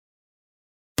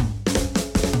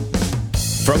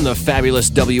From the fabulous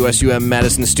WSUM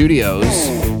Madison Studios,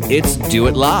 it's Do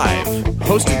It Live,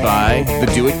 hosted by the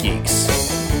Do It Geeks.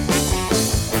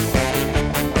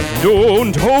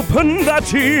 Don't open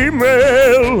that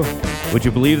email! Would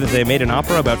you believe that they made an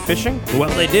opera about fishing? Well,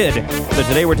 they did. So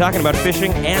today we're talking about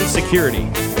fishing and security.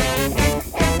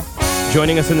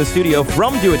 Joining us in the studio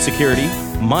from Do It Security,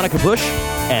 Monica Bush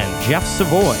and Jeff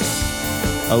Savoy.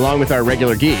 Along with our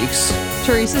regular geeks,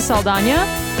 Teresa Saldana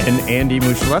and Andy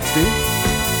Mushletzky.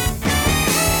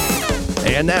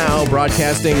 And now,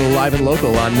 broadcasting live and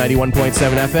local on 91.7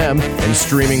 FM and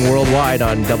streaming worldwide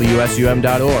on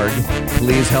WSUM.org,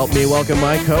 please help me welcome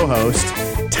my co-host,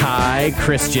 Ty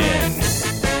Christian.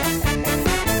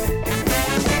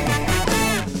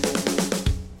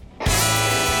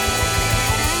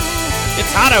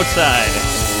 It's hot outside.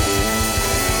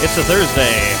 It's a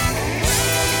Thursday.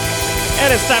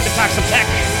 And it's time to talk some tech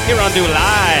here on Do It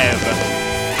Live.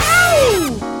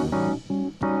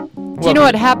 Do you know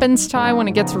what happens, Ty, when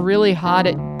it gets really hot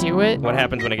at Do It? What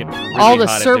happens when it gets really all the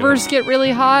hot servers get really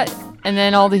hot, and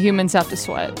then all the humans have to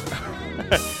sweat.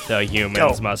 The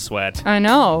humans must sweat. I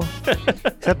know.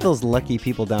 Except those lucky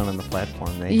people down on the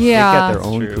platform. They've Yeah. got their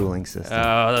own True. cooling system.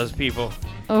 Oh, those people.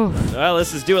 Oh, Well,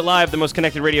 this is Do It Live, the most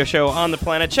connected radio show on the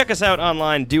planet. Check us out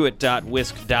online,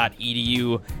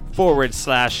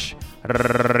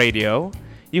 doit.wisc.edu/radio.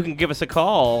 You can give us a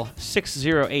call,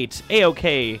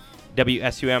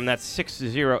 608-AOK-WSUM. That's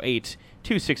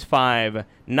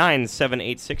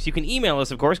 608-265-9786. You can email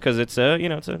us, of course, because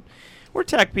we're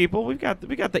tech people. We got the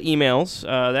emails.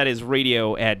 That is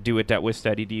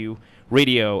radio@doit.wisc.edu,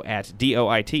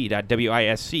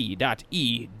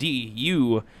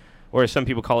 radio@doit.wisc.edu, or as some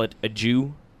people call it, a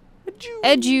Jew.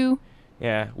 edu.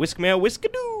 Yeah, whiskmail,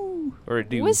 whiskadoo, or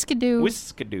do Whiskadoo.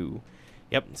 whiskadoo.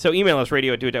 Yep. So email us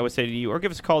radio@doit.wisc.edu, or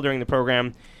give us a call during the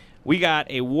program. We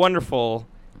got a wonderful,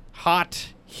 hot,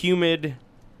 humid,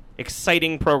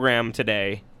 exciting program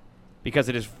today because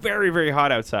it is very, very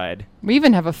hot outside. We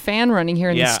even have a fan running here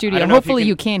in the I studio. don't know if Hopefully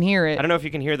you can't hear it. I don't know if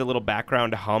you can hear the little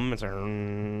background hum. It's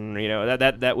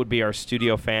that would be our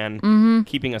studio fan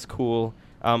keeping us cool.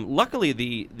 Luckily,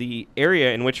 the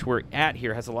area in which we're at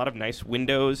here has a lot of nice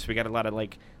windows. We got a lot of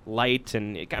light,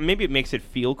 and maybe it makes it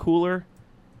feel cooler.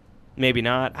 Maybe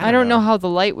not. I don't know how the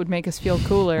light would make us feel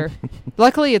cooler.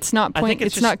 Luckily, it's not I think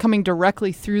it's it's not coming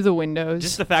directly through the windows.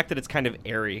 Just the fact that it's kind of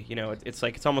airy. It's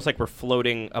almost like we're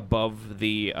floating above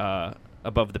the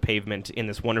pavement in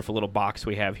this wonderful little box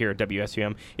we have here at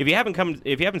WSUM. If you haven't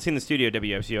seen the studio at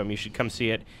WSUM, you should come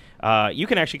see it. You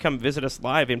can actually come visit us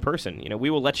live in person. We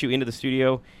will let you into the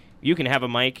studio. You can have a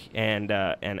mic and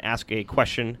ask a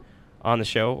question on the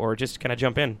show, or just kind of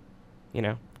jump in.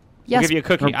 We'll Yes. give you a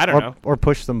cookie. I don't know. Or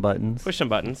push some buttons. Push some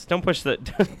buttons. Don't push the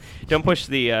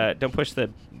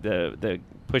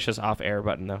push us off air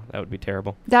button though. That would be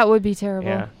terrible. That would be terrible.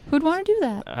 Yeah. Who'd want to do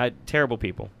that? Terrible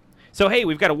people. So hey,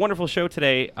 we've got a wonderful show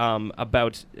today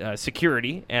about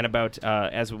security and about,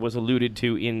 as was alluded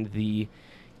to in the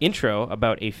intro,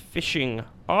 about a fishing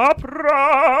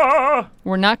opera.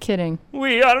 We're not kidding.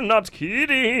 We are not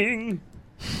kidding.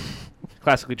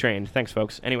 Classically trained. Thanks,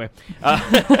 folks. Anyway.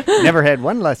 Never had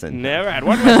one lesson. Never had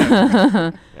one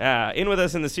lesson. In with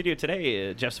us in the studio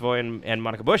today, Jeff Savoy and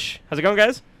Monica Bush. How's it going,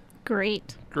 guys?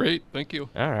 Great. Great, thank you.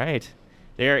 All right.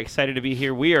 They're excited to be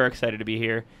here. We are excited to be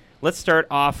here. Let's start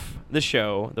off the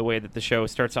show the way that the show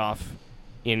starts off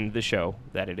in the show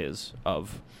that it is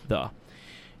of the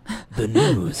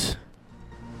news.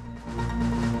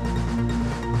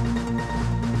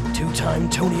 Two-time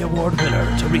Tony Award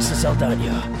winner Teresa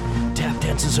Saldana tap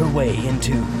dances her way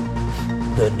into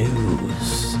the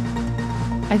news.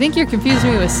 I think you're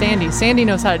confusing me with Sandy. Sandy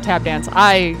knows how to tap dance.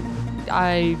 I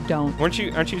don't. Aren't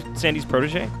you Sandy's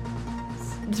protege?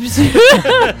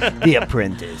 The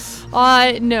Apprentice.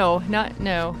 No.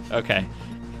 Okay.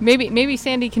 Maybe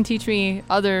Sandy can teach me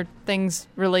other things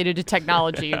related to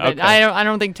technology, but Okay. I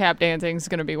don't think tap dancing is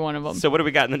going to be one of them. So what do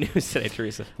we got in the news today,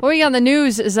 Teresa? What we got in the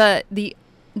news is that the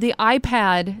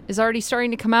iPad is already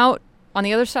starting to come out on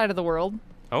the other side of the world.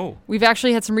 Oh. We've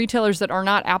actually had some retailers that are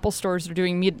not Apple stores that are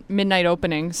doing midnight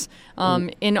openings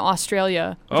in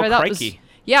Australia. Which Oh, I thought crikey.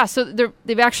 yeah, so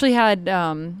they've actually had,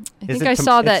 I think I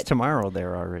saw that. It's tomorrow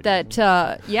there already.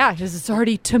 Because it's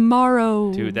already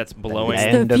tomorrow. Dude, that's blowing.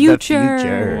 It's End the of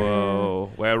future.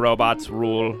 Whoa. Where robots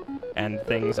rule and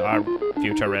things are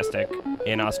futuristic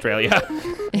in Australia.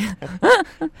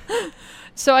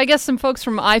 So I guess some folks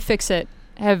from iFixit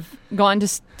have gone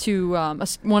to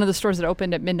one of the stores that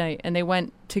opened at midnight, and they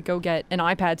went to go get an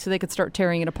iPad so they could start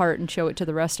tearing it apart and show it to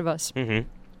the rest of us. Mm-hmm.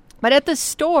 But at the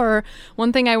store,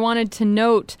 one thing I wanted to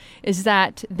note is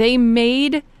that they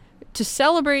made to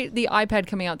celebrate the iPad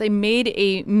coming out, they made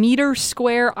a meter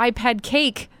square iPad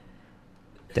cake.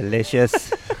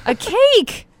 Delicious. A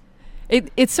cake.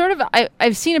 It's sort of.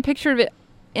 I've seen a picture of it,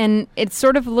 and it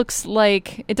sort of looks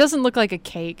like. It doesn't look like a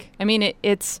cake. I mean,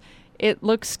 it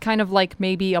looks kind of like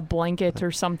maybe a blanket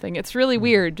or something. It's really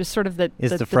weird. Just sort of the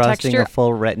Is the the frosting texture. a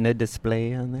full Retina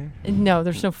display on there? No,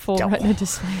 there's no full Retina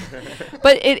display.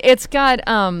 But it's got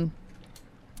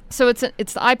so it's the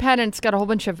iPad, and it's got a whole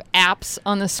bunch of apps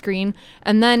on the screen,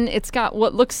 and then it's got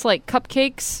what looks like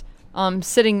cupcakes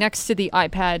sitting next to the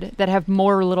iPad that have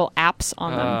more little apps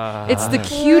on them. It's the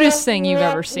cutest thing you've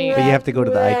ever seen. But you have to go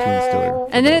to the iTunes store.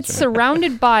 And then for it's those, right?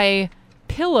 surrounded by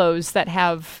pillows that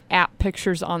have app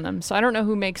pictures on them. So I don't know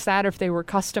who makes that, or if they were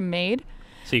custom made.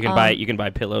 So you can buy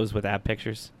pillows with app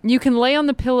pictures. You can lay on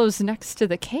the pillows next to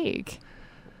the cake.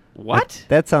 What?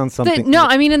 That sounds something. No,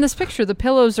 I mean in this picture, the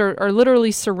pillows are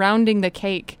literally surrounding the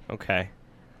cake. Okay.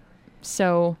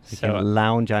 So You can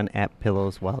lounge on app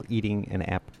pillows while eating an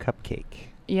app cupcake.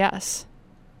 yes.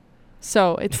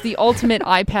 So it's the ultimate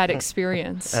iPad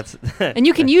experience. That's And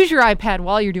you can use your iPad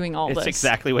while you're doing all it's this.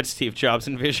 exactly what Steve Jobs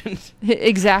envisioned.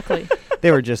 Exactly.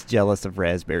 They were just jealous of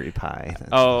Raspberry Pi. That's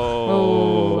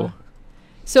Oh.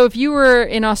 So if you were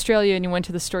in Australia and you went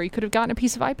to the store, you could have gotten a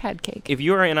piece of iPad cake. If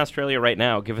you are in Australia right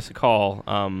now, give us a call.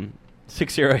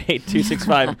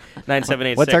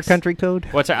 608-265-9786. What's our country code?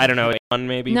 I don't know, one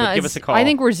maybe. No, but give us a call. I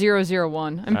think we're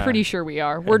 001. I'm pretty sure we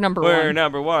are. We're number one. We're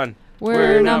number one.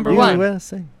 We're number one.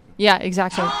 USA. Yeah,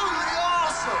 exactly.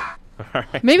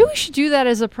 Maybe we should do that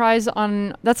as a prize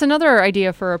on. That's another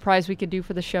idea for a prize we could do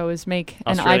for the show is make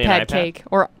an Australian iPad iPad? cake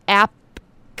or app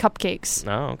cupcakes.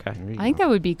 Oh, okay. There you I think go. that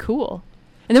would be cool.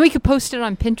 And then we could post it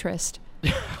on Pinterest.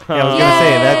 Yeah, I was gonna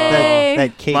say Yay!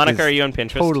 that cake Monica, is are you on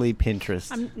Pinterest? totally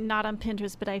Pinterest. I'm not on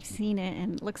Pinterest, but I've seen it,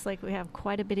 and it looks like we have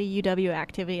quite a bit of UW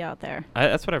activity out there.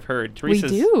 That's what I've heard. We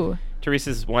do.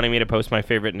 Teresa's wanting me to post my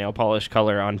favorite nail polish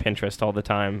color on Pinterest all the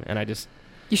time, and I just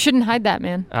You shouldn't hide that,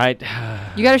 man. I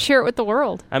You got to share it with the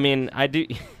world. I mean, I do.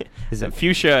 Is it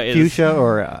fuchsia? Is fuchsia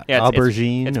or yeah,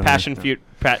 aubergine? It's or- passion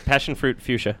fruit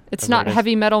fuchsia. It's That's not what it is.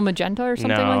 heavy metal magenta or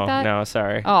something like that. No,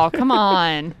 sorry. Oh, come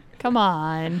on. Come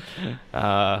on.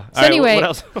 All So right, anyway, what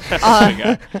else? What else we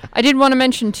got? I did want to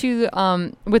mention too,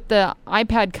 with the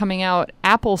iPad coming out,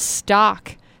 Apple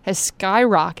stock has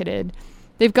skyrocketed.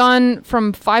 They've gone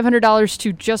from $500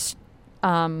 to just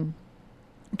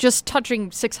touching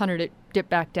 $600. It dipped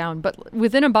back down, but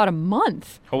within about a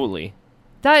month. Holy.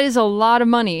 That is a lot of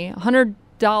money.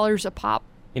 $100 a pop.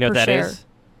 You know what per that share. is?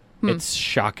 It's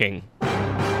shocking.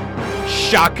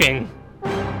 Shocking.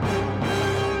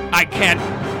 I can't.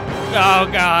 Oh,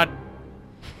 God.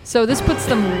 So this puts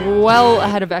them well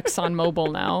ahead of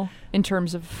ExxonMobil now in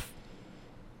terms of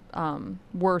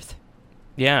worth,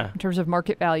 Yeah. in terms of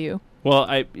market value. Well,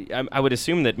 I would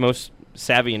assume that most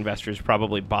savvy investors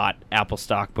probably bought Apple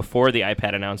stock before the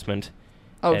iPad announcement.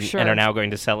 Oh, and, sure. And are now going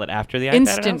to sell it after the iPad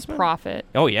Instant announcement. profit.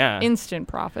 Oh, yeah. Instant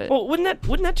profit. Well, wouldn't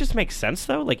that just make sense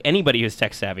though? Like anybody who's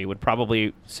tech savvy would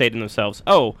probably say to themselves,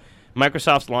 "Oh,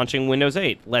 Microsoft's launching Windows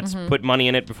 8. Let's put money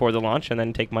in it before the launch and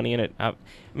then take money in it out."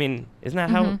 I mean, isn't that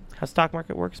how stock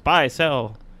market works? Buy,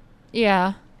 sell.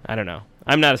 Yeah. I don't know.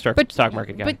 I'm not a stock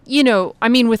market guy. But, you know, I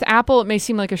mean, with Apple, it may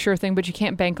seem like a sure thing, but you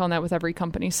can't bank on that with every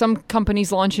company. Some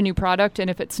companies launch a new product, and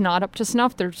if it's not up to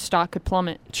snuff, their stock could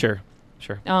plummet. Sure.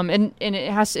 And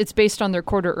it's based on their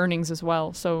quarter earnings as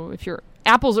well. So if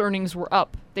Apple's earnings were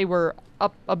up, they were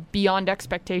up beyond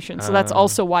expectations. So that's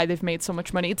also why they've made so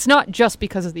much money. It's not just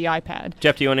because of the iPad.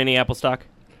 Jeff, do you own any Apple stock?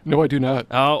 No, I do not.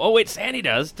 Oh, wait, Sandy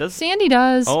does. Sandy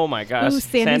does. Oh my gosh, Ooh,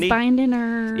 Sandy's buying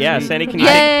dinner. Yeah, Sandy, can you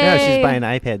Yay! Yeah, she's buying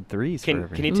iPad 3s. can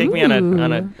for you everything. take me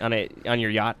on your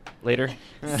yacht later?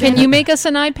 Can you make us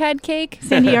an iPad cake?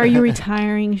 Sandy, are you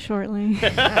retiring shortly?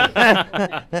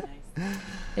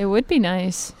 It would be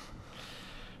nice.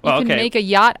 Well, You can okay. make a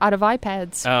yacht out of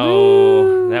iPads.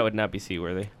 Oh, that would not be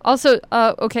seaworthy. Also,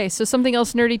 okay, so something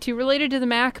else nerdy too, related to the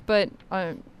Mac, but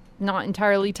not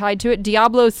entirely tied to it.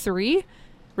 Diablo 3,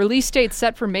 release date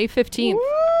set for May 15th.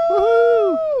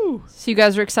 Woo! So you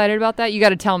guys are excited about that? You got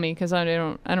to tell me because I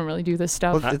don't really do this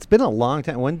stuff. Well, it's been a long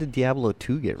time. When did Diablo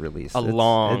 2 get released? A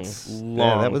long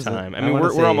time. I mean,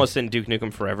 we're almost in Duke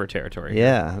Nukem Forever territory.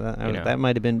 Yeah, You know. that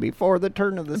might have been before the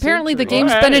turn of the Apparently, the century.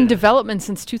 game's All been in right. development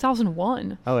since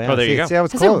 2001. Oh, yeah. Oh, there you go. See, I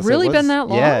was Has it close. really was- been that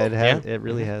long? Yeah, it has. Yeah. It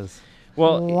really has.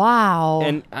 Well, Wow.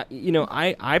 and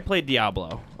I played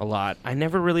Diablo a lot. I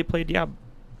never really played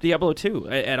Diablo 2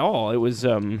 at all. It was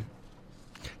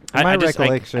my I just-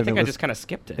 recollection, I think it I was, just kind of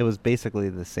skipped it. it was basically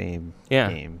the same Yeah,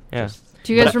 game. yeah. just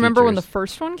Do you guys with remember when the features.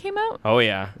 first one came out? Oh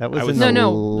yeah, That was, I in No, the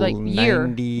no, like year.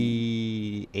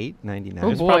 98, 99. Oh, It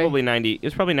was boy. probably 90. It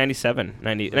was probably 97,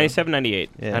 97, 98.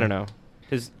 Yeah. I don't know.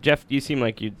 Because Jeff, you seem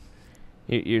like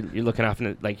you're looking off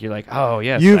and like you're like, oh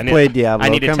yes, You've I need, played Diablo. I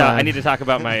need to come tell. on. I need to talk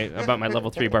about my level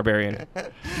 3 barbarian.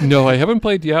 No, I haven't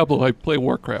played Diablo. I play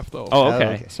Warcraft though. Oh, Oh, okay.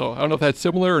 okay. So I don't know if that's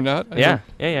similar or not. I Yeah,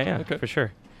 don't- yeah, Okay. for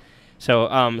sure.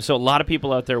 So, so a lot of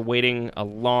people out there waiting a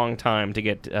long time to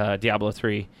get Diablo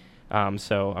 3.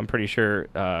 So I'm pretty sure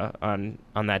on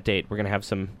that date we're gonna have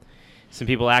some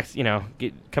people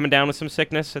coming down with some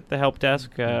sickness at the help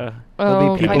desk. Oh,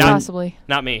 people quite in- possibly.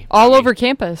 Not me. All Not me. over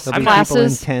campus. There'll be I'm not- people in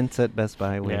Classes tents at Best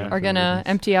Buy waiting Yeah. for are the going to release.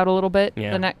 empty out a little bit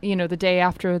Yeah. the day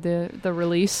after the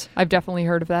release. I've definitely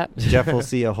heard of that. Jeff will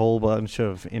see a whole bunch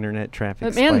of internet traffic.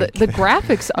 But man, spike. the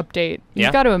graphics update, Yeah.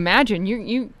 you've got to imagine.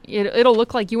 It'll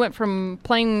look like you went from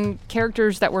playing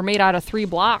characters that were made out of 3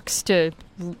 blocks to,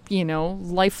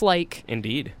 lifelike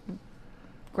Indeed.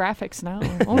 graphics now.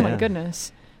 Oh my Yeah.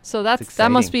 goodness. So that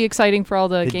exciting. must be exciting for all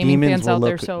the The gaming demons fans will out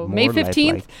there. look So more May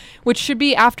 15th, lifelike. which should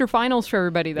be after finals for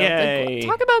everybody though. Yay.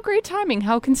 Talk about great timing.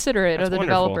 How considerate That's are the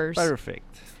wonderful. developers?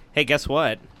 Perfect. Hey, guess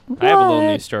what? I have a little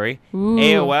What? news story. Ooh.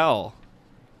 AOL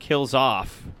kills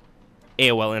off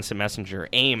AOL Instant Messenger.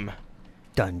 AIM.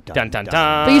 Dun dun Dun dun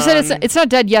dun. But you said it's not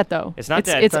dead yet though. It's not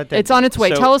dead. It's, It's not dead it's on its way.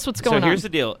 So- Tell us what's going So here's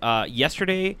on. the deal.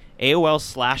 Yesterday, AOL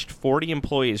slashed 40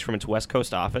 employees from its West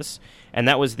Coast office, and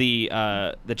that was the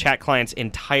chat client's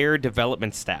entire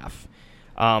development staff.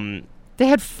 They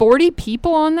had 40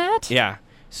 people on that? Yeah.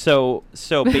 So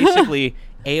basically,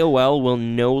 AOL will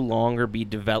no longer be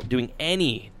doing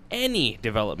any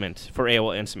development for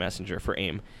AOL Instant Messenger for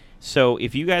AIM. So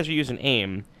if you guys are using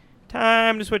AIM,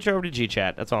 time to switch over to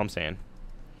GChat. That's all I'm saying.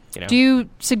 Do you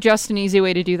suggest an easy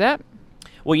way to do that?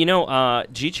 Well,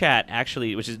 GChat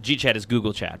actually, GChat is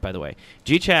Google Chat, by the way.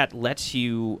 GChat lets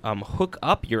you hook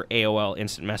up your AOL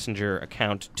Instant Messenger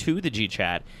account to the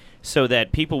GChat so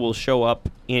that people will show up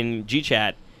in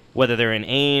GChat, whether they're in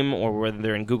AIM or whether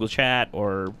they're in Google Chat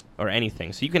or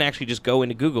anything. So you can actually just go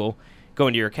into Google, go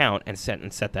into your account, and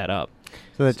set that up.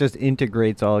 So that just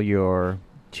integrates all your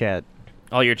chat.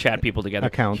 All your chat people together.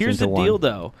 Accounts Here's the into deal, one.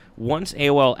 though. Once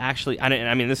AOL actually,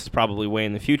 I mean, this is probably way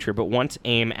in the future, but once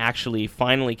AIM actually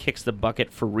finally kicks the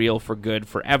bucket for real, for good,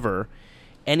 forever,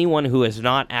 anyone who has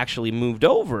not actually moved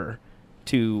over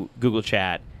to Google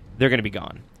Chat, they're going to be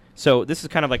gone. So this is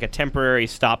kind of like a temporary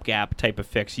stopgap type of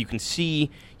fix. You can see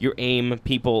your AIM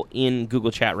people in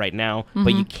Google Chat right now,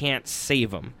 but you can't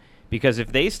save them. Because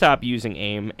if they stop using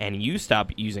AIM and you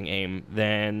stop using AIM,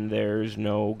 then there's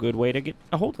no good way to get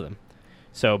a hold of them.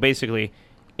 So basically,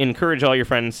 encourage all your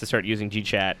friends to start using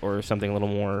GChat or something a little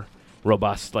more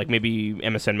robust, like maybe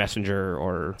MSN Messenger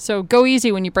or... So go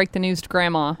easy when you break the news to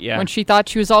Grandma. Yeah. When she thought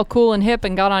she was all cool and hip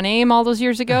and got on AIM all those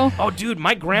years ago. Oh, dude,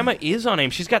 my grandma is on AIM.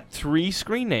 She's got 3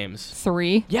 screen names.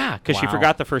 3. Yeah, because she Wow.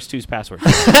 forgot the first 2's password.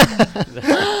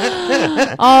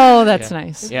 Oh, that's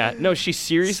nice. Yeah, no, she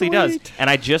seriously does. And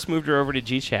I just moved her over to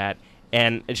GChat,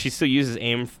 and she still uses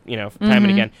AIM, time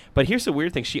and again. But here's the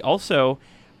weird thing. She also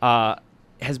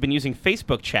has been using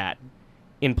Facebook chat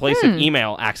in place of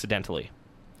email accidentally.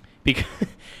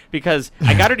 Because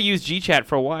I got her to use GChat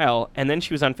for a while, and then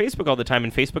she was on Facebook all the time,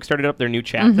 and Facebook started up their new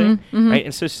chat thing, right?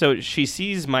 And so she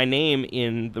sees my name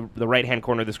in the right-hand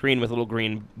corner of the screen with a little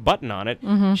green button on it.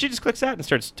 She just clicks that and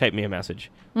starts typing me a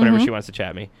message whenever she wants to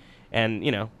chat me. And,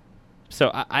 so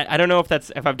I don't know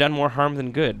if I've done more harm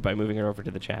than good by moving her over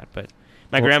to the chat, but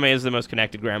my grandma is the most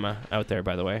connected grandma out there,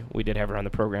 by the way. We did have her on the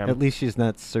program. At least she's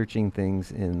not searching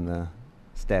things in the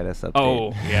status update.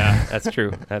 Oh, yeah, that's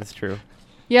true. That's true.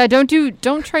 Yeah, don't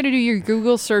try to do your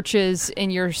Google searches in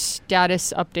your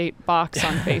status update box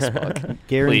on Facebook.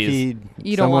 Guaranteed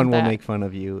You don't someone want will that. make fun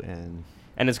of you and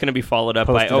And it's going to be followed up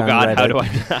Post by, it oh on God, how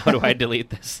Reddit. do I delete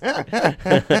this?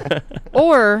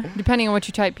 Or, depending on what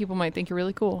you type, people might think you're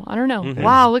really cool. I don't know. Mhm.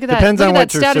 Wow, look at that. Depends look on at what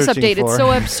that you're status searching update. for. It's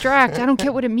so abstract. I don't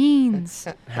get what it means.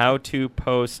 How to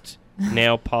post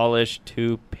nail polish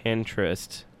to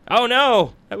Pinterest. Oh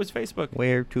no, that was Facebook.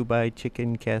 where to buy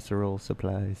chicken casserole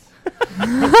supplies.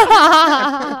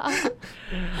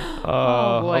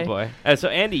 Oh, boy. So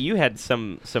Andy, you had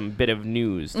some bit of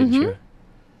news, didn't you?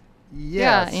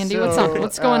 Yeah, Andy, what's up?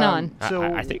 What's going on? So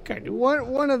I think I do.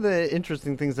 One of the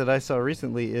interesting things that I saw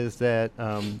recently is that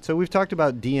so we've talked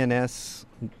about DNS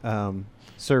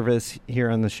service here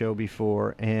on the show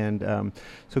before, and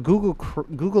so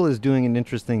Google is doing an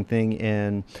interesting thing,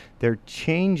 and they're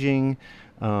changing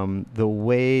the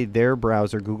way their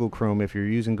browser, Google Chrome, if you're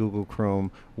using Google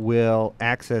Chrome, will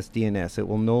access DNS. It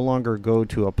will no longer go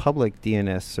to a public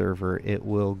DNS server. It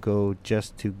will go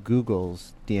just to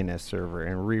Google's DNS server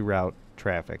and reroute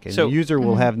traffic. And So- the user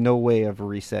will have no way of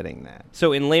resetting that.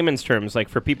 So in layman's terms, like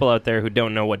for people out there who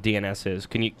don't know what DNS is,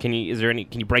 can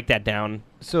you break that down?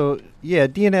 So, yeah,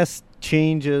 DNS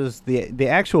changes. The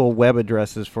actual web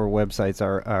addresses for websites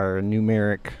are a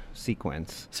numeric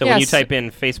sequence. So when you Yes. type in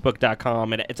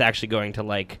facebook.com, it's actually going to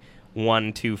like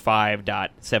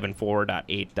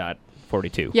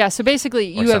 125.74.8.42. Yeah, so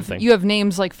basically Or you have something. you have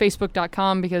names like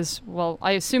facebook.com because, well,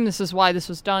 I assume this is why this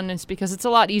was done, is because it's a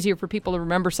lot easier for people to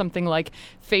remember something like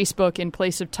Facebook in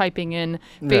place of typing in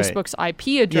Right. Facebook's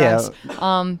IP address.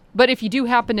 But if you do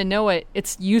happen to know it,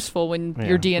 it's useful when Yeah.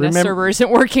 your DNS server isn't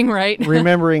working right.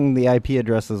 Remembering the IP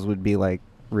addresses would be like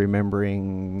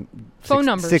remembering Phone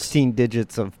numbers. 16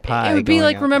 digits of pi. It would be going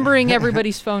like out there. remembering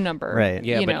everybody's phone number. Right.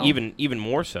 Yeah, you but know. even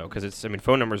more so because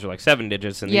phone numbers are like 7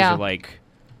 digits and Yeah. these are like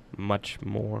much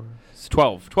more. It's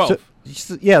 12. So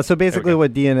basically go.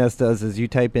 what DNS does is you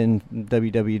type in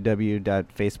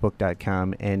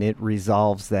www.facebook.com and it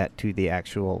resolves that to the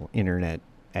actual internet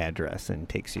address and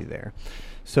takes you there.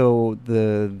 So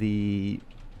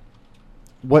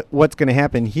what's going to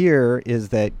happen here is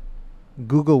that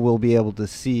Google will be able to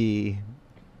see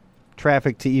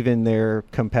traffic to even their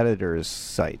competitors'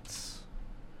 sites.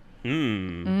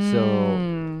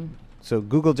 Hmm. So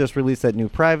Google just released that new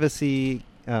privacy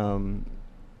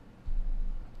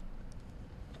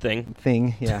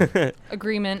thing, yeah.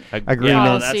 Agreement. Agreement. Yeah,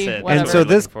 Policy, that's it. whatever. And That's so what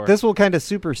we're this looking for. this will kind of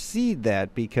supersede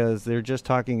that because they're just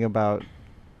talking about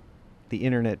the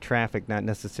internet traffic, not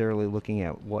necessarily looking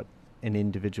at what an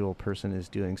individual person is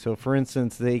doing. So for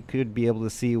instance, they could be able to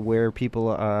see where people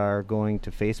are going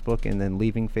to Facebook and then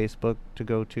leaving Facebook to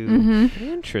go to, Mm-hmm.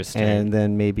 Interesting. and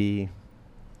then maybe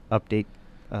update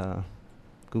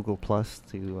Google Plus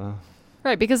to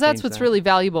Right, because that's change what's that. really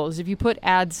valuable is if you put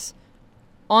ads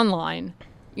online,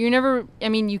 you never, I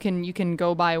mean, you can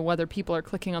go by whether people are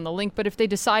clicking on the link, but if they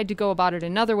decide to go about it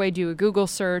another way, do a Google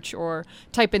search or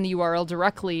type in the URL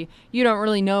directly, you don't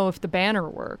really know if the banner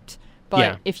worked. But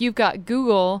Yeah. if you've got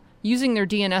Google using their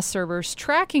DNS servers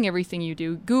tracking everything you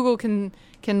do, Google can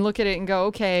look at it and go,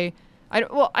 okay, I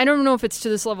don't know if it's to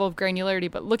this level of granularity,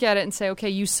 but look at it and say, okay,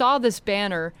 you saw this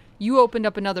banner, you opened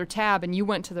up another tab and you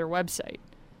went to their website.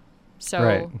 So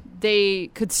Right. they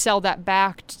could sell that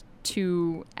back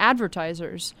to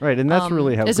advertisers. right, and that's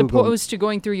really how as Google. opposed to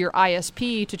going through your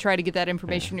ISP to try to get that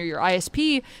information, or your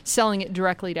ISP selling it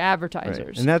directly to Right.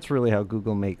 advertisers. And that's really how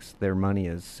Google makes their money,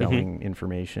 is selling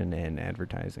information and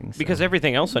advertising. because so.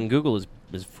 everything else on Google is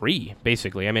free,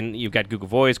 basically. I mean, you've got Google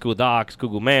Voice, Google Docs,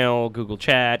 Google Mail, Google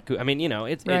Chat.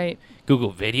 it's Right.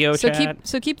 Google Video So Chat.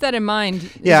 keep that in mind.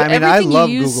 Yeah, Is I mean, I everything you love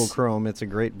use- Google Chrome. It's a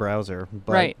great browser,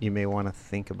 but Right. you may want to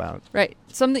think about. Right.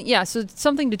 So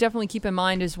something to definitely keep in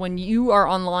mind is when you are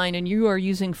online and you are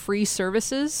using free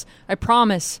services, I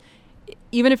promise,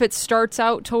 even if it starts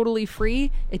out totally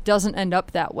free, it doesn't end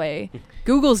up that way.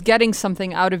 Google's getting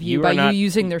something out of you You by are not- you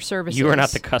using their services. You are not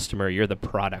the customer. You're the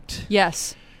product.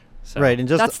 Yes. So. Right, and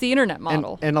just That's the internet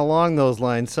model. And along those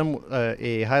lines,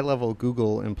 a high-level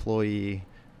Google employee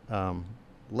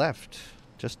left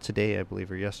just today, I believe,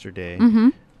 or yesterday.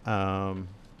 Mm-hmm.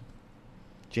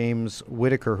 James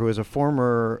Whitaker, who is a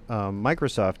former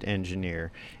Microsoft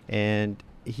engineer, and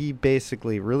he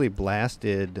basically really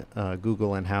blasted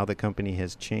Google and how the company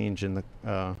has changed. And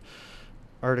the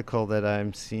article that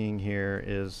I'm seeing here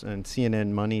is on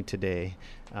CNN Money today.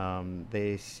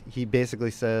 He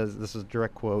basically says, this is a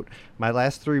direct quote, "My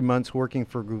last 3 months working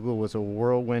for Google was a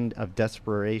whirlwind of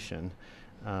desperation."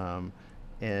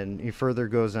 And he further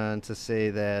goes on to say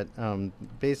that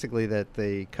basically that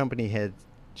the company had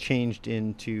changed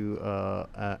into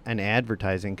an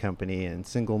advertising company and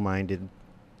single-minded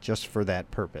just for that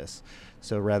purpose.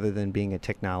 So rather than being a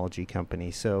technology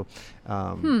company. So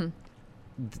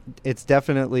it's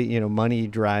definitely, money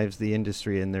drives the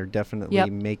industry, and they're definitely Yep.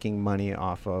 making money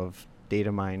off of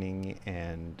data mining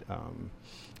and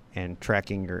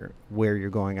tracking where you're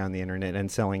going on the internet and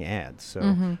selling ads.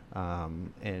 So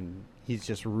and he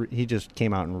just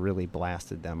came out and really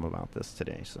blasted them about this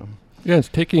today. So Yeah, it's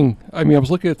taking, I was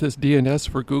looking at this DNS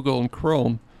for Google and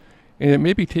Chrome, and it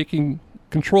may be taking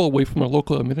control away from the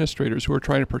local administrators who are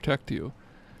trying to protect you.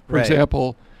 For Right.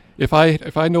 example, if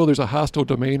I know there's a hostile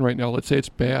domain right now, let's say it's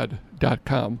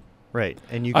bad.com, right,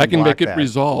 and you I can block make it that.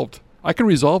 resolved. I can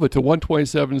resolve it to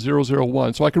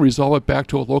 127.0.0.1, so I can resolve it back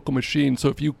to a local machine. So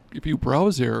if you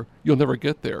browse there, you'll never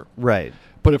get there. Right.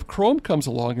 But if Chrome comes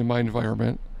along in my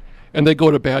environment and they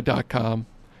go to bad.com,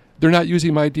 they're not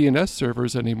using my DNS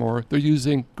servers anymore. They're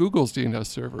using Google's DNS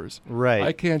servers. Right.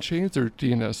 I can't change their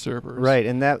DNS servers. Right,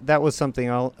 and that was something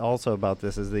also about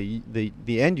this is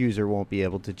the end user won't be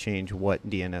able to change what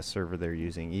DNS server they're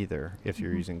using either if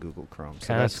you're using Google Chrome. So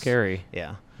Kind of that's scary.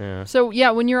 Yeah. Yeah. So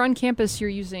yeah, when you're on campus, you're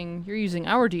using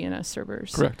our DNS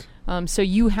servers. Correct. So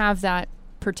you have that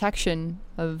protection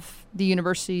of the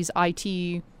university's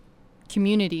IT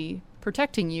community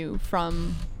protecting you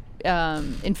from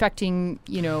infecting,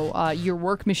 your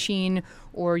work machine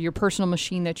or your personal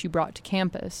machine that you brought to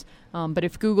campus. But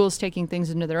if Google's taking things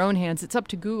into their own hands, it's up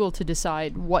to Google to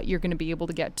decide what you're going to be able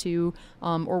to get to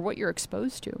or what you're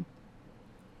exposed to.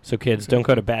 So kids, don't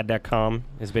go to bad.com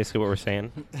is basically what we're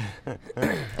saying.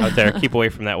 Out there, keep away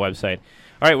from that website.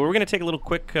 All right, well, we're going to take a little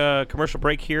quick commercial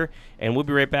break here, and we'll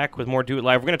be right back with more Do It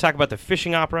Live. We're going to talk about the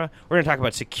fishing opera. We're going to talk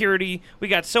about security. We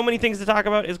got so many things to talk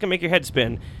about, it's going to make your head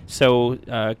spin.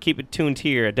 So keep it tuned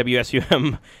here at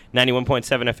WSUM 91.7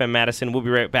 FM Madison. We'll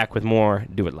be right back with more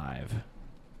Do It Live.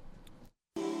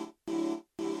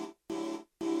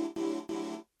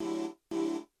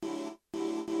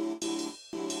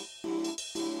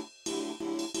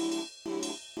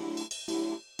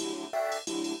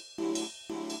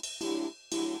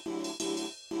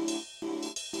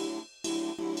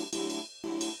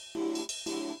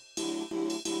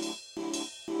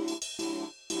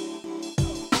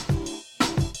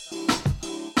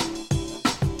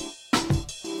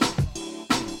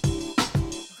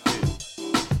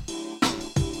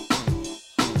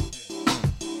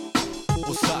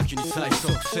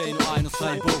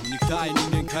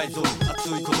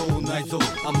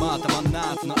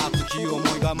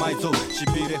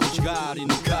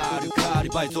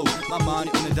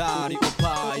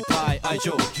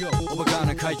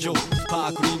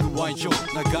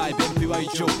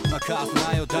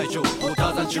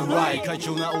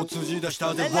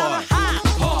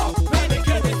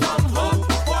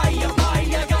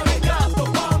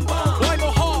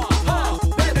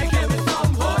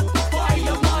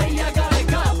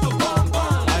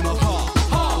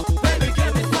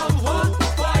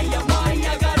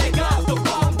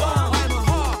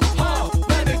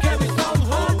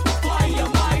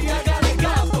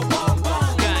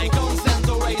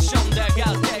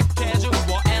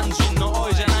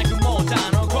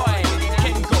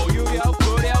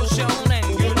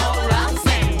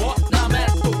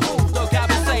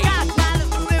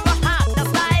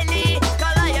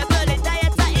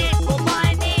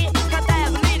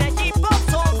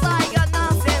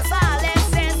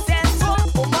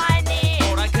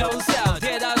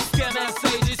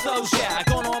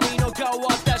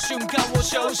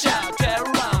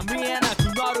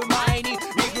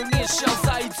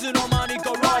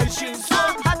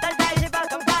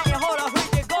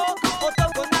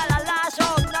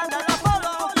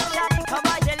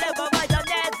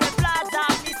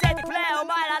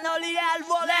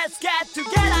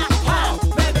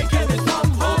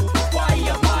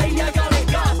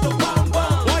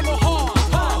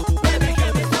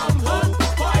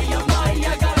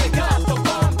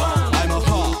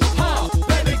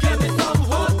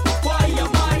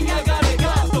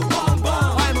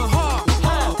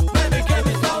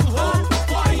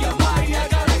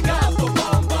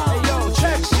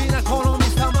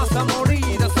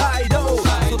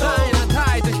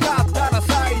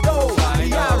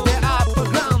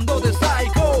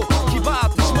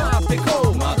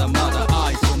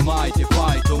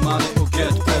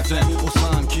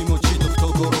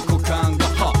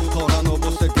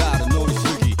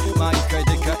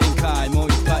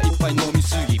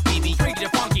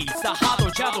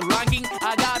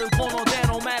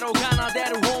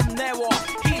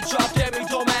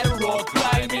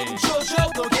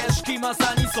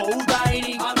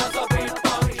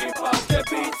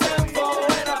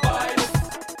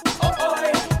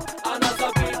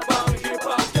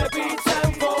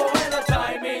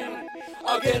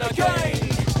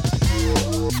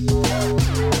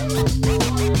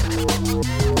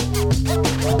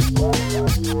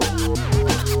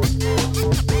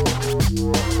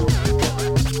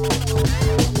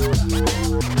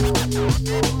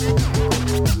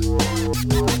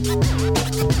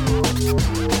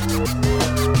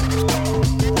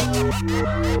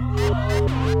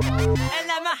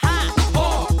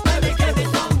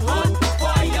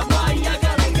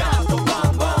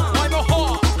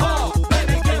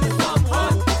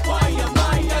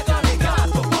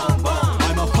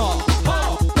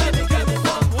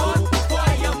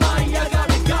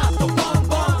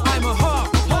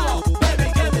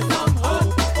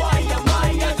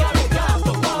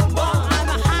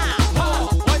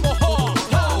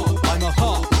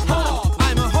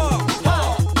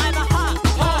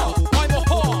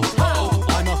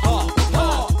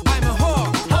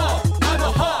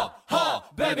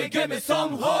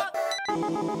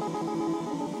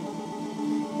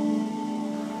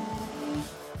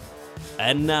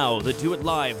 And now, the Do It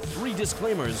Live 3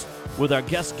 disclaimers with our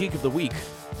guest geek of the week,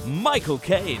 Michael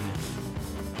Caine.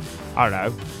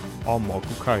 Hello, I'm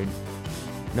Michael Caine.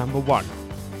 Number 1.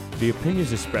 The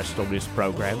opinions expressed on this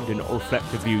program do not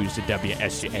reflect the views of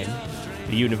WSUN,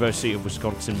 the University of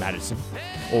Wisconsin-Madison,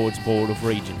 or its Board of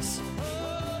Regents.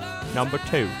 Number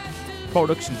 2.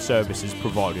 Products and services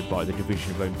provided by the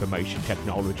Division of Information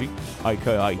Technology,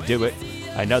 aka DO-IT,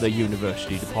 and other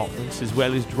university departments, as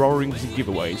well as drawings and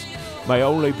giveaways, may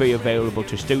only be available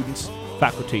to students,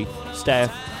 faculty, staff,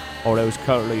 or those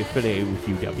currently affiliated with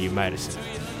UW-Madison.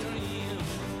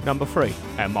 Number 3,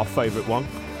 and my favourite one,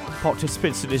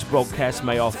 participants in this broadcast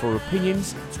may offer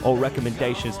opinions or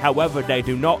recommendations, however they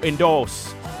do not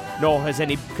endorse, nor has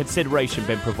any consideration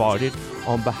been provided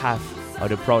on behalf of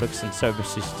the products and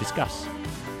services discussed.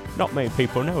 Not many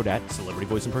people know that. Celebrity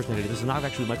voice impersonator. This is not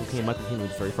actually Michael Caine. Michael Caine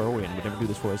lives very far away and would never do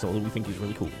this for us, although we think he's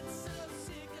really cool.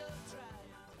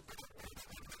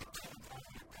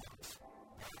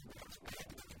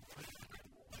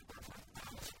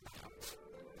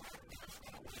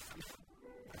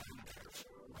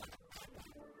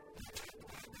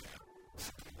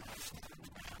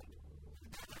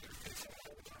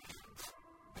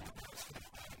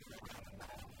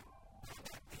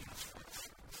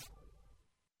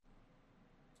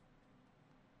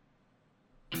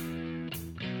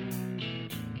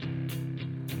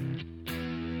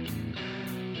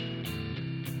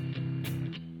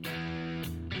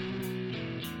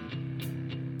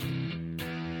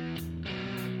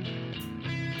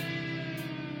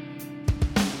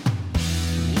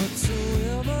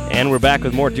 And we're back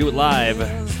with more Do It Live.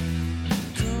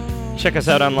 Check us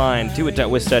out online,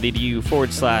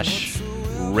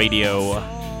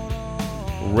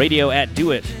 doit.wis.edu/radio.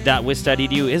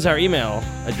 radio@doit.wis.edu is our email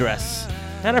address.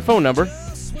 And our phone number,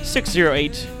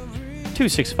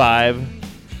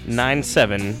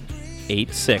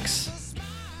 608-265-9786.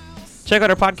 Check out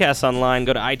our podcasts online.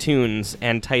 Go to iTunes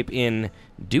and type in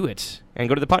Do It and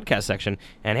go to the podcast section.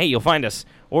 And hey, you'll find us.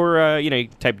 Or, you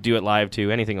type Do It Live too.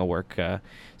 Anything will work.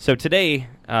 So today,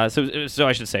 so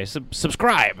I should say,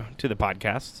 subscribe to the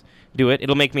podcast. Do it.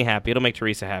 It'll make me happy. It'll make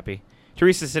Teresa happy.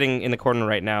 Teresa's sitting in the corner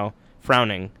right now,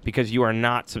 frowning because you are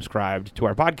not subscribed to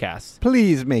our podcast.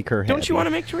 Please make her happy. Don't you want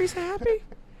to make Teresa happy?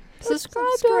 Subscribe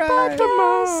to our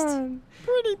podcast.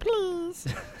 Pretty please.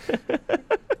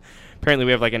 Apparently,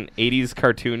 we have like an '80s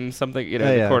cartoon, something in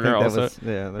the corner. Also,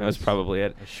 that was probably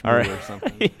it. All right. Or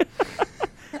something.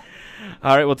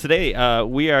 All right. Well, today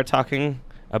we are talking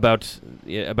about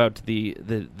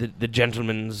the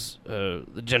gentleman's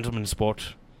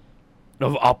sport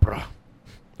of opera,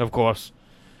 of course,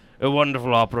 a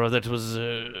wonderful opera that was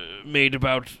made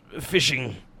about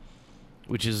fishing,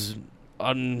 which is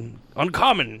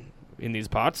uncommon in these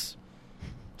parts.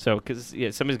 So, because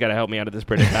somebody's got to help me out of this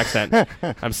British accent.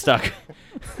 I'm stuck.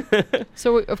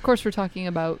 So, of course, we're talking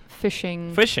about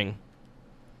fishing. Fishing.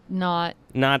 Not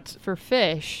for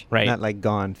fish. Right. Not like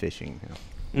gone fishing.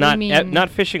 No. Not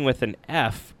fishing with an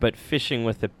F, but fishing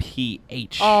with a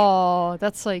PH. Oh,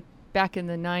 that's like back in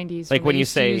the 90s. Like when you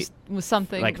say with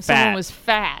something, like someone fat. was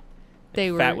fat.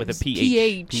 They were fat with a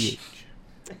PH. PH.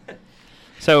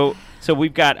 So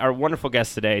we've got our wonderful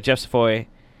guest today, Jeff Savoy,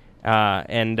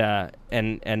 and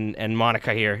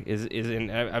Monica here is in.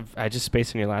 I just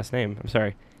spaced on your last name. I'm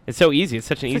sorry. It's so easy. It's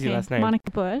such an easy last name. Monica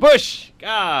Bush. Bush.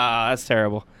 That's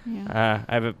terrible. Yeah.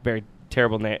 I have a very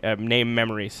terrible name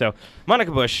memory. So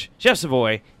Monica Bush, Jeff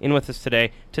Savoy, in with us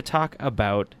today to talk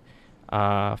about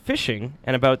fishing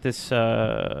and about this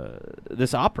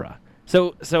opera.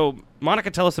 So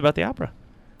Monica, tell us about the opera.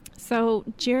 So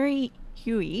Jerry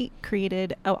Huey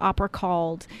created an opera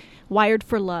called Wired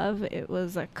for Love. It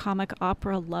was a comic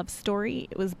opera love story.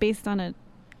 It was based on a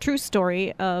true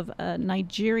story of a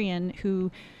Nigerian who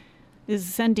is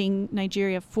sending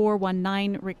Nigeria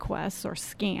 419 requests or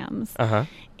scams. Uh-huh.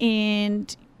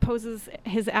 And poses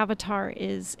his avatar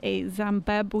is a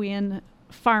Zimbabwean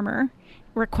farmer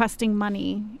requesting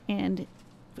money, and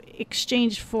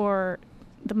exchange for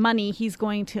the money he's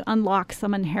going to unlock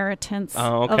some inheritance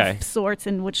of sorts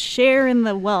and would share in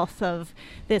the wealth of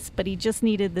this, but he just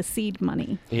needed the seed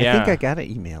money. Yeah. I think I got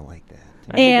an email like that.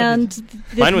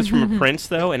 Mine was from a prince,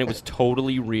 though, and it was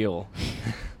totally real.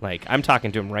 Like, I'm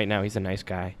talking to him right now. He's a nice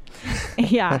guy.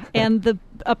 Yeah, and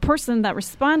a person that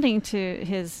responding to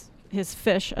his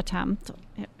fish attempt,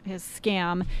 his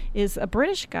scam, is a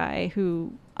British guy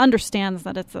who understands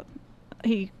that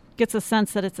he gets a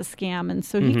sense that it's a scam, and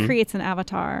so he creates an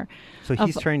avatar. So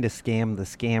he's trying to scam the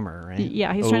scammer, right?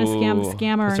 Yeah, he's trying to scam the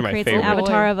scammer and creates an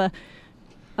avatar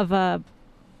of a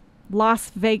Las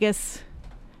Vegas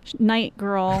night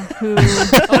girl who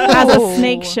has a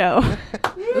snake show.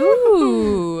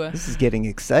 Ooh. This is getting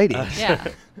exciting. Yeah.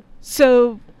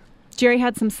 So Jerry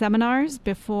had some seminars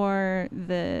before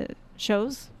the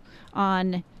shows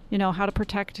on, how to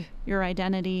protect your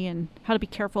identity and how to be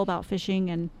careful about phishing.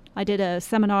 And I did a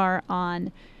seminar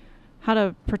on how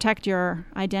to protect your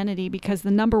identity because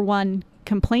the number one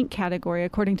complaint category,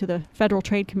 according to the Federal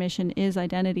Trade Commission, is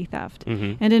identity theft.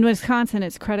 Mm-hmm. And in Wisconsin,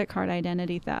 it's credit card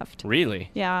identity theft.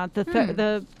 Really? Yeah,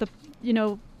 the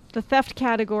theft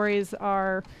categories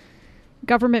are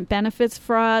government benefits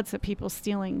fraud, so people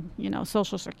stealing,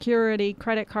 Social Security,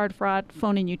 credit card fraud,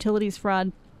 phone and utilities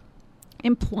fraud,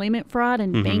 employment fraud,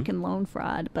 and bank and loan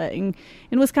fraud. But in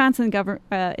Wisconsin,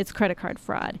 it's credit card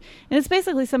fraud, and it's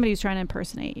basically somebody who's trying to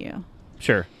impersonate you.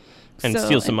 Sure. And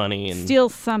steal some money and steal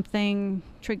something,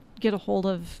 get a hold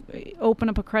of, open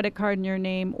up a credit card in your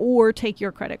name, or take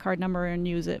your credit card number and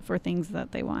use it for things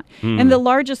that they want. And the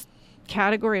largest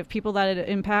category of people that it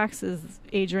impacts is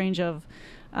age range of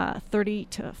 30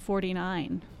 to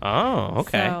 49. Oh,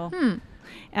 okay. So,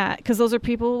 because those are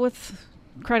people with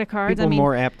credit cards. People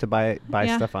more apt to buy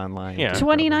stuff online. Yeah.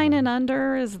 29 and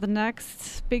under is the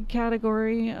next big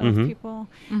category of people.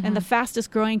 And the fastest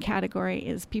growing category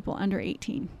is people under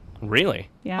 18. Really?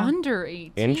 Yeah. Under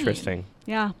 18. Interesting.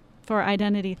 Yeah. For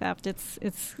identity theft.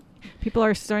 It's people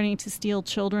are starting to steal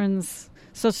children's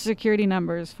Social Security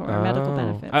numbers for medical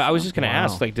benefits. I was just going to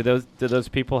ask, do those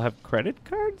people have credit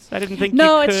cards? I didn't think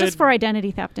No, you it's could. just for identity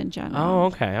theft in general. Oh,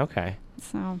 okay.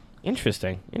 So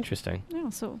Interesting. yeah,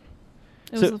 so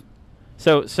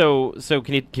So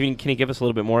can you give us a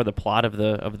little bit more of the plot of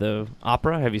the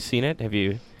opera? Have you seen it? Have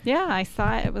you? Yeah, I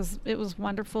saw it. It was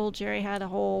wonderful. Jerry had a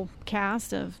whole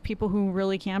cast of people who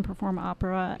really can perform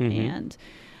opera, and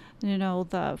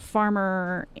the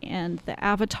farmer and the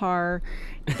avatar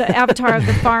of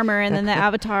the farmer, and then the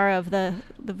avatar of the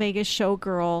Vegas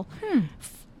showgirl.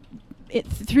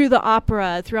 Through the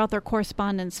opera, throughout their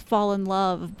correspondence, fall in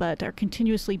love, but are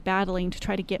continuously battling to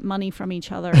try to get money from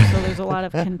each other. So there's a lot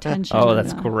of contention. Oh,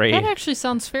 that's great. That actually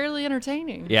sounds fairly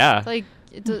entertaining. Yeah. Like,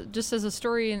 just as a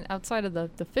story outside of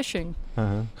the fishing.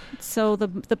 So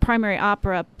the primary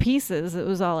opera pieces, it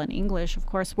was all in English, of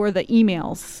course, were the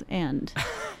emails. And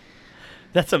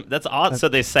That's odd. So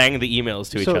they sang the emails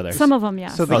to each other. some of them,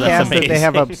 yes. So the cast that they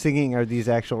have up singing are these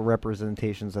actual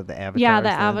representations of the avatars? Yeah, the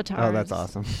then? avatars. Oh, that's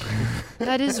awesome.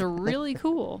 That is really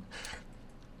cool.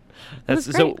 was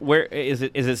so great. where is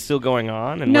it? Is it still going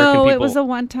on? And where can No, people? it was a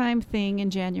one-time thing in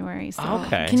January. So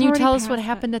Okay. Can you already tell us what past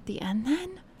happened at the end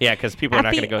then? Yeah, because people are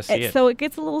not going to go see it. So it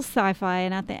gets a little sci-fi,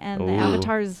 and at the end, the Ooh.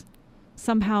 avatars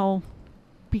somehow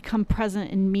become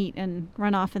present and meet and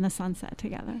run off in the sunset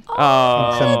together.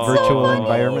 Oh, Some virtual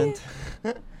environment.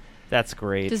 That's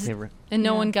great. And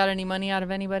no one got any money out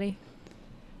of anybody?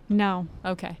 No.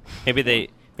 Okay. Maybe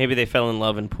they fell in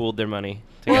love and pooled their money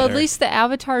together. Well, at least the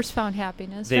avatars found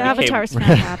happiness. They The became- avatars found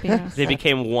happiness. They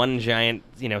became one giant,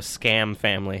 scam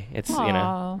family. It's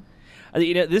Aw.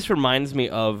 this reminds me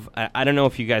of. I don't know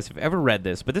if you guys have ever read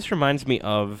this, but this reminds me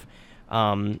of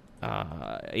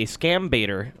a scam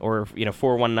baiter, or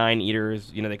 419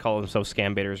 eaters. They call themselves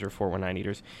scam baiters or 419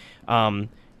 eaters.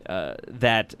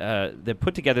 That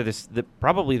put together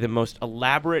probably the most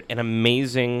elaborate and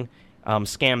amazing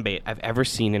scam bait I've ever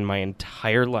seen in my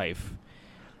entire life.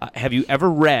 Have you ever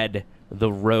read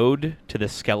The Road to the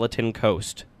Skeleton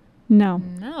Coast? No.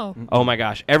 No. Oh my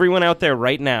gosh. Everyone out there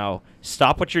right now,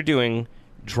 stop what you're doing,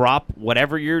 drop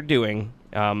whatever you're doing,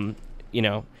 and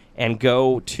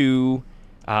go to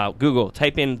Google.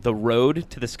 Type in The Road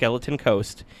to the Skeleton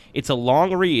Coast. It's a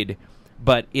long read,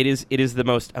 but it is the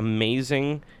most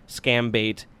amazing scam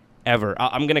bait ever.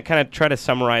 I'm going to kind of try to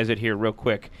summarize it here real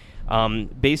quick.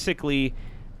 Basically,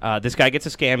 this guy gets a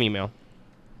scam email,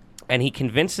 and he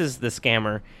convinces the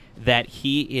scammer that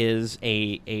he is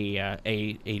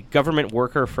a government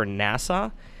worker for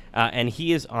NASA, and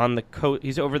he is on the coast.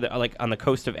 He's over on the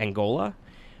coast of Angola,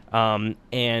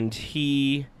 and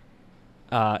he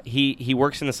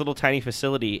works in this little tiny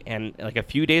facility. And like a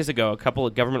few days ago, a couple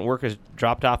of government workers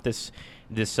dropped off this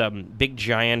big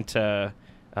giant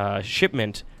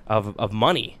shipment of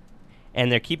money,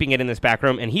 and they're keeping it in this back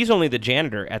room. And he's only the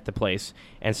janitor at the place,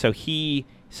 and so he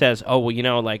says, "Oh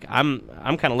well, I'm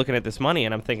kind of looking at this money,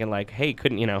 and I'm thinking like, hey,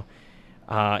 couldn't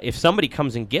if somebody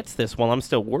comes and gets this while I'm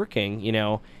still working,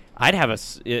 I'd have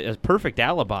a perfect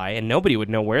alibi, and nobody would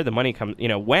know where the money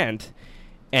went."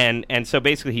 And so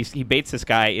basically he baits this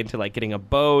guy into like getting a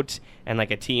boat and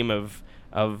like a team of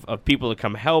of people to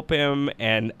come help him,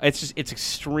 and it's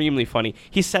extremely funny.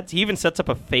 He even sets up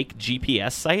a fake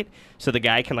GPS site so the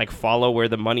guy can like follow where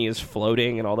the money is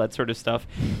floating and all that sort of stuff.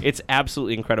 It's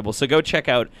absolutely incredible. So go check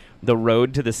out The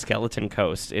Road to the Skeleton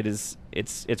Coast. It's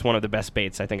one of the best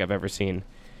baits I think I've ever seen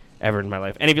in my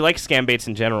life. And if you like scam baits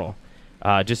in general,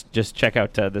 just check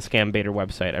out the Scam Baiter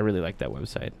website. I really like that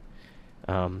website.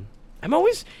 I'm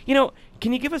always,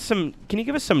 can you give us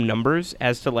some numbers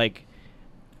as to like,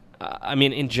 I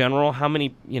mean, in general, how many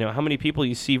people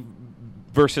you see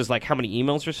versus like how many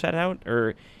emails are sent out,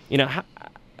 or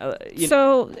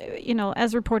So,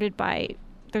 as reported by,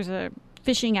 there's a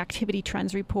phishing activity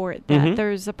trends report that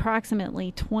there's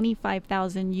approximately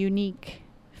 25,000 unique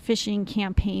phishing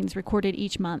campaigns recorded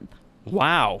each month.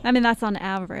 Wow. I mean, that's on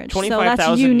average. 25,000.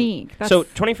 So that's unique. So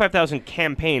 25,000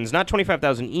 campaigns, not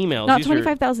 25,000 emails. Not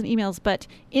 25,000 emails, but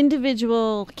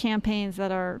individual campaigns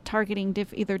that are targeting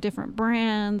either different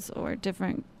brands or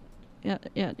different ways,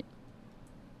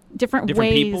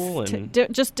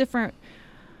 just different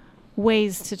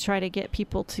ways to try to get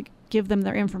people to give them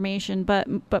their information.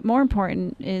 But more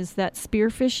important is that spear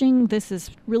phishing, this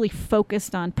is really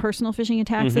focused on personal phishing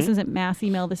attacks. This isn't mass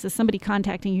email. This is somebody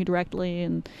contacting you directly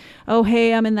and, oh,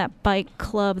 hey, I'm in that bike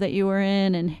club that you were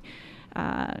in, and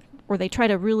or they try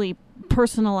to really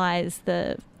personalize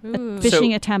the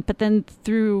phishing attempt, but then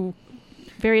through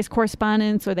various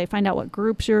correspondence, or they find out what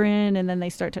groups you're in, and then they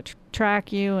start to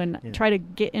track you and try to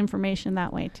get information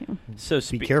that way too. So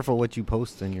be careful what you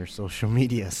post in your social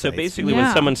media sites. So basically,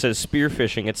 when someone says spear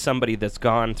phishing, it's somebody that's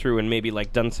gone through and maybe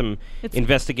like done some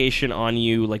investigation on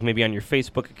you, like maybe on your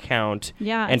Facebook account,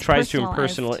 and tries to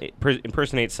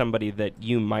impersonate somebody that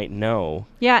you might know.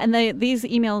 Yeah, and these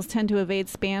emails tend to evade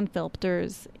spam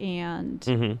filters and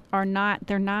they're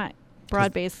not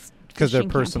broad-based. Because they're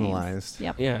personalized.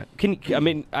 Yep. Yeah.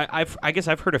 I guess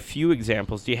I've heard a few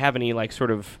examples. Do you have any like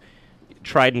sort of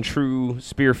tried and true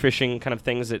spear phishing kind of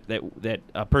things that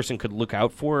a person could look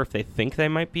out for if they think they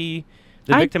might be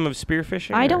the victim of spear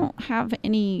phishing? I don't have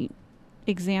any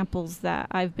examples that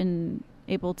I've been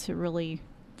able to really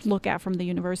look at from the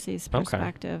university's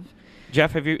perspective. Okay.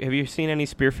 Jeff, have you seen any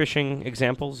spear phishing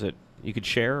examples that you could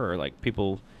share, or like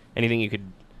anything you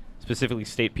could specifically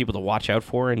state people to watch out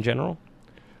for in general?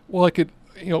 Well,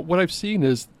 what I've seen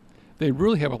is they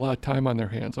really have a lot of time on their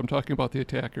hands. I'm talking about the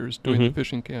attackers doing the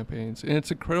phishing campaigns. And it's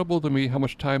incredible to me how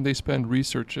much time they spend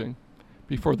researching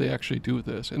before they actually do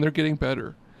this. And they're getting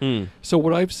better. So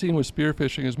what I've seen with spear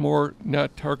phishing is more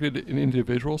not targeted an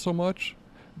individual so much,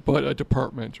 but a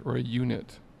department or a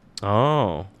unit.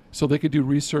 Oh. So they could do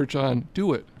research on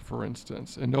DoIT, for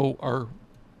instance, and know our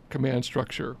command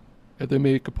structure. And they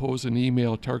may compose an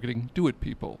email targeting DoIT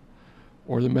people,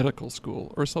 or the medical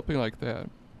school, or something like that.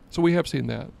 So we have seen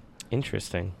that.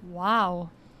 Interesting.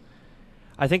 Wow.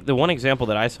 I think the one example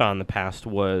that I saw in the past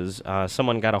was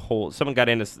someone got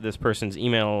into this person's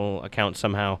email account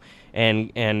somehow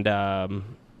and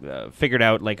figured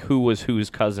out like who was whose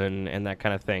cousin and that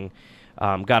kind of thing.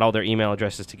 Got all their email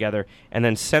addresses together and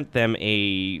then sent them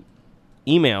a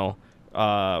email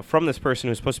from this person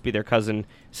who's supposed to be their cousin,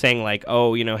 saying like,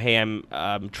 "Oh, hey,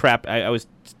 I'm trapped. I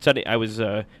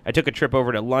took a trip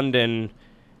over to London,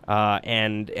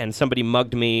 and somebody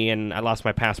mugged me, and I lost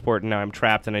my passport, and now I'm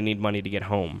trapped, and I need money to get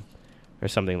home," or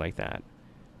something like that.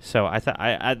 So I thought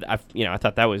I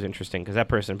thought that was interesting because that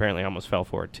person apparently almost fell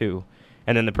for it too.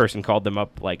 And then the person called them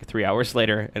up like 3 hours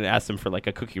later and asked them for like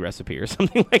a cookie recipe or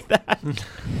something like that.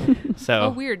 So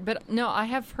weird. But no, I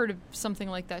have heard of something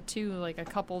like that too. Like a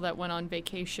couple that went on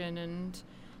vacation and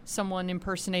someone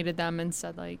impersonated them and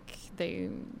said like they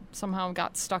somehow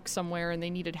got stuck somewhere and they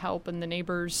needed help, and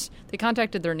they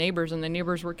contacted their neighbors, and the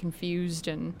neighbors were confused,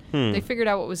 and they figured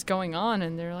out what was going on,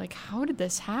 and they're like, how did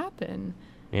this happen?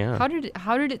 Yeah.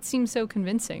 How did it seem so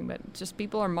convincing? But just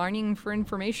people are mining for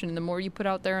information, and the more you put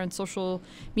out there on social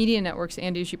media networks,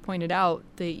 Andy, as you pointed out,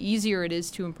 the easier it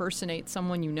is to impersonate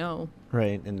someone you know.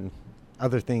 Right, and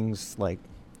other things like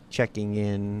checking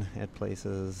in at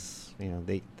places,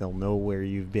 they'll know where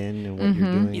you've been and what you're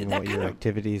doing and what your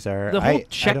activities are. The whole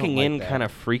checking in kind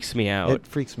of freaks me out. It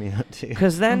freaks me out too.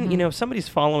 Because then, if somebody's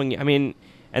following you,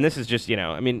 and this is just,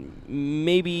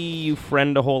 maybe you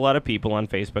friend a whole lot of people on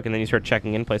Facebook and then you start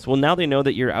checking in places. Well, now they know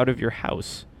that you're out of your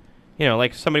house.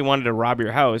 Like if somebody wanted to rob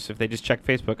your house, if they just check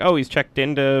Facebook, oh, he's checked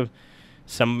into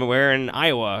somewhere in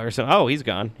Iowa or something. Oh, he's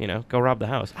gone, go rob the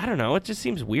house. I don't know. It just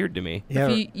seems weird to me. Yeah.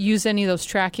 If you use any of those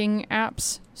tracking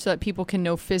apps so that people can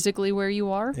know physically where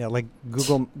you are. Yeah, like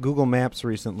Google Maps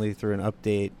recently through an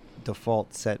update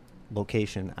default set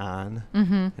location on,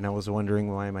 and I was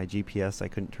wondering why my GPS, I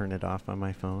couldn't turn it off on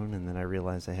my phone, and then I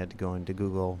realized I had to go into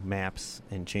Google Maps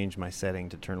and change my setting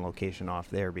to turn location off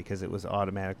there because it was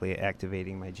automatically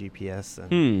activating my GPS.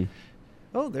 And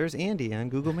oh, there's Andy on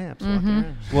Google Maps walking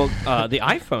around. Well, the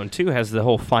iPhone, too, has the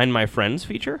whole Find My Friends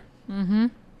feature.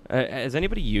 Has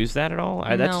anybody used that at all?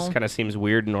 That No. just kind of seems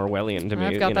weird and Orwellian to me.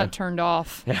 I've got that turned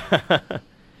off.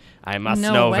 I must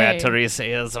No know way. where Teresa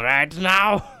is right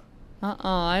now.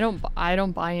 I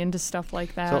don't buy into stuff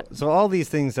like that. So all these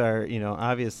things are,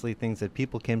 obviously things that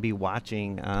people can be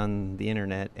watching on the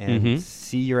internet and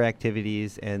see your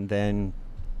activities and then,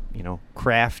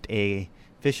 craft a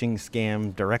phishing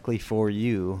scam directly for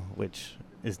you, which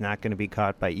is not going to be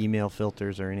caught by email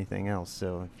filters or anything else.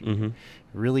 So if you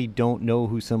really don't know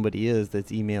who somebody is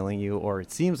that's emailing you, or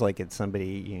it seems like it's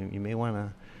somebody, you may want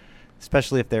to,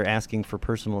 especially if they're asking for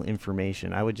personal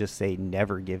information, I would just say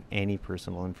never give any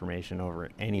personal information over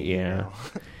any email.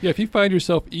 Yeah, if you find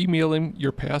yourself emailing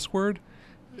your password,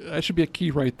 that should be a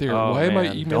key right there. Oh, Why am I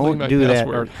man. emailing my Don't do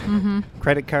password? that.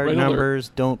 Credit card Red alert. numbers,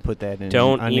 don't put that in.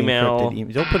 Don't unencrypted email.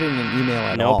 Don't put it in an email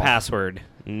at No all. password.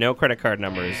 No credit card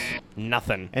numbers.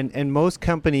 Nothing. And most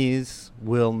companies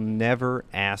will never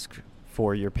ask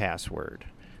for your password.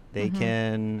 They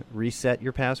can reset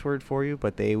your password for you,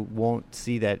 but they won't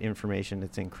see that information.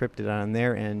 It's encrypted on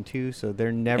their end too, so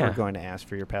they're never going to ask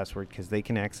for your password because they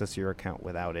can access your account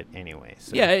without it anyway.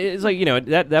 So. Yeah, it's like,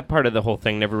 that part of the whole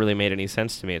thing never really made any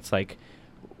sense to me. It's like,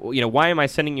 why am I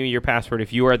sending you your password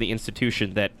if you are the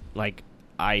institution that, like,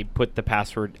 I put the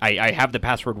password, I have the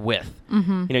password with?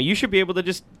 You should be able to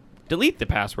just delete the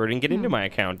password and get into my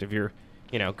account if you're,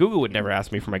 Google would never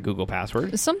ask me for my Google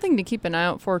password. Something to keep an eye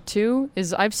out for, too,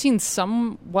 is I've seen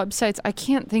some websites, I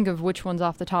can't think of which ones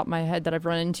off the top of my head that I've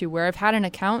run into, where I've had an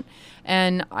account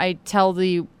and I tell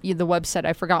the website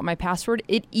I forgot my password.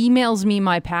 It emails me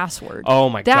my password. Oh,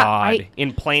 my God.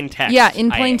 In plain text. Yeah, in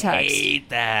plain text. I hate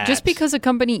that. Just because a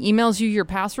company emails you your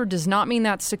password does not mean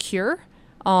that's secure.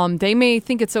 They may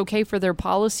think it's okay for their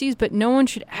policies, but no one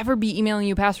should ever be emailing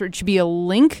you a password. It should be a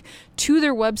link to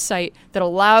their website that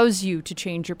allows you to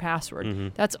change your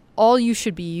password. That's all you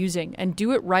should be using, and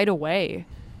do it right away.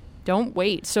 Don't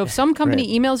wait. So if some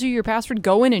company emails you your password,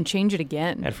 go in and change it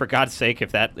again. And for God's sake,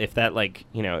 if that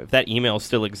email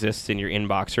still exists in your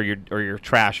inbox or your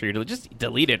trash, or just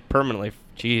delete it permanently.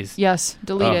 Jeez. Yes,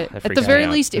 delete it. That At the freaks very me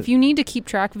out. least, if you need to keep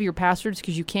track of your passwords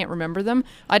because you can't remember them,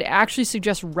 I'd actually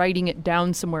suggest writing it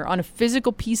down somewhere on a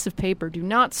physical piece of paper. Do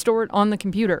not store it on the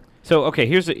computer. So, okay,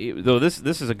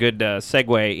 this is a good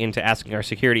segue into asking our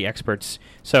security experts.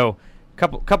 So,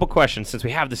 couple questions since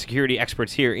we have the security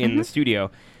experts here in the studio.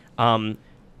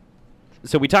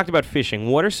 So we talked about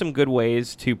phishing. What are some good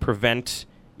ways to prevent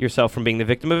yourself from being the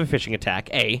victim of a phishing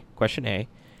attack? Question A.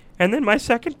 And then my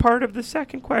second part of the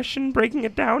second question, breaking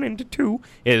it down into two,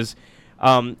 is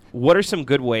what are some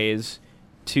good ways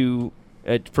to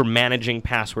for managing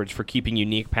passwords, for keeping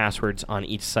unique passwords on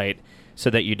each site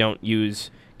so that you don't use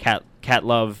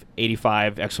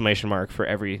catlove85 ! For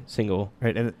every single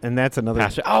Right, and that's another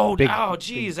password.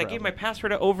 Geez, I gave my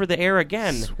password over the air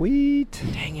again. Sweet.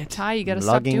 Dang it. Ty, you got to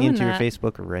stop Logging doing into that. your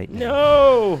Facebook right now.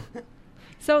 No.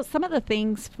 So some of the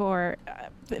things for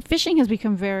phishing has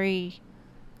become very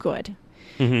good.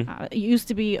 It used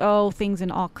to be, things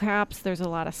in all caps. There's a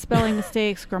lot of spelling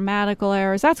mistakes, grammatical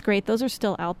errors. That's great. Those are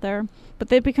still out there. But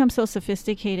they've become so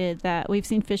sophisticated that we've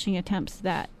seen phishing attempts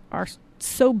that are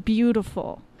so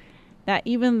beautiful that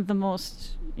even the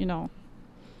most,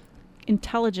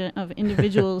 intelligent of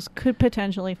individuals could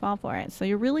potentially fall for it. So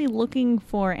you're really looking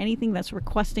for anything that's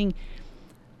requesting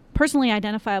personally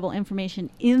identifiable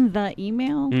information in the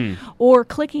email or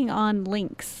clicking on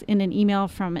links in an email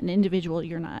from an individual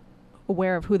you're not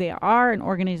aware of who they are, an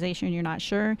organization you're not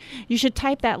sure. You should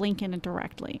type that link in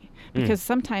directly because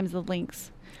sometimes the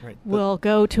links will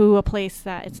go to a place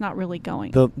that it's not really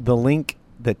going. The link,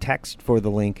 the text for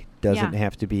the link doesn't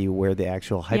have to be where the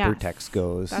actual hypertext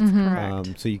goes. That's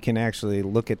correct. So you can actually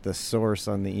look at the source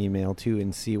on the email too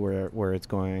and see where it's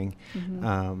going.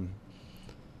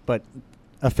 But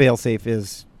a fail-safe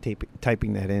is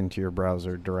typing that into your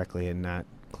browser directly and not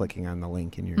clicking on the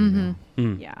link in your email.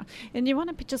 Yeah, and you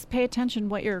want to just pay attention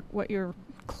what you're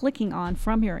clicking on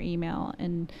from your email,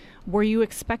 and were you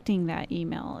expecting that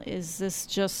email? Is this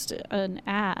just an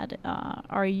ad?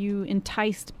 Are you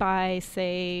enticed by,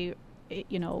 say,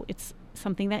 it's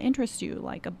something that interests you,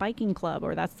 like a biking club,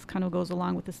 or that's kind of goes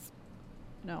along with this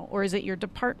or is it your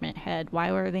department head? Why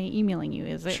are they emailing you?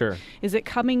 Is it Sure. is it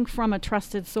coming from a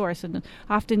trusted source? And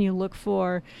often you look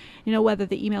for, whether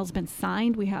the email's been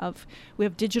signed. We have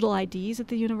digital IDs at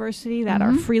the university that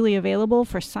are freely available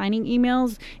for signing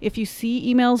emails. If you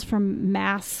see emails from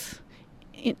mass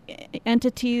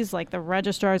entities like the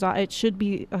registrar's, it should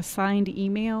be a signed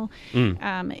email.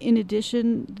 In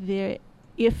addition,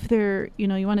 if they're, you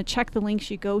want to check the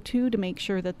links you go to make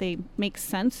sure that they make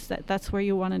sense, that that's where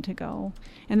you wanted to go,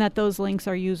 and that those links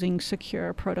are using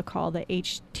secure protocol, the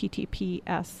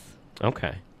HTTPS.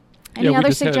 Okay. Any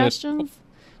other suggestions,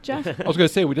 Jeff? I was going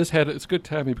to say, it's good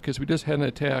timing because we just had an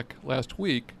attack last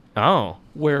week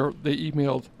where they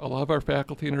emailed a lot of our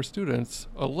faculty and our students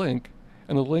a link,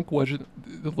 and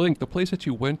the place that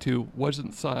you went to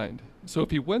wasn't signed. So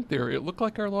if you went there, it looked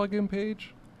like our login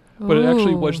page. But it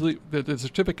actually was the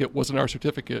certificate wasn't our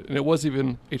certificate, and it wasn't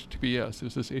even HTTPS. It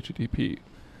was just HTTP.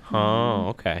 Oh,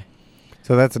 okay.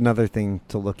 So that's another thing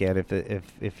to look at.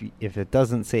 If it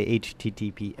doesn't say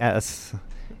HTTPS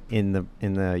in the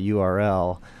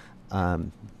URL,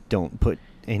 don't put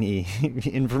any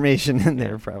information in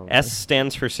there. Probably S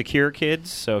stands for secure, kids.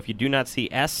 So if you do not see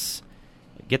S,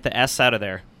 get the S out of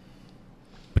there.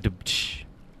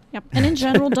 Yep. And in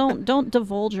general, don't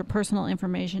divulge your personal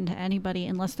information to anybody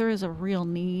unless there is a real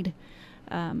need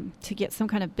to get some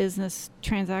kind of business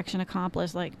transaction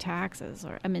accomplished, like taxes.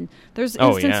 There's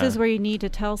instances where you need to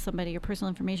tell somebody your personal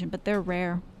information, but they're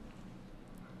rare.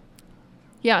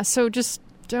 Yeah, so just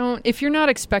don't, if you're not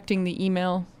expecting the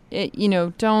email,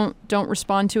 don't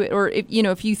respond to it. Or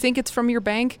if you think it's from your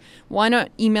bank, why not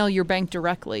email your bank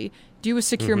directly? Do a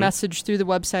secure message through the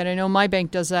website. I know my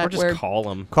bank does that. Or just call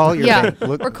them. Call your bank.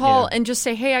 Or call and just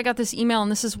say, hey, I got this email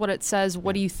and this is what it says.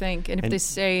 What do you think? And if they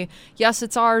say, yes,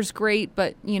 it's ours, great.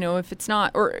 But, if it's not,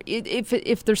 or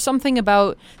if there's something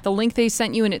about the link they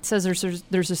sent you and it says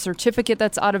there's a certificate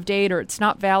that's out of date or it's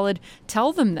not valid,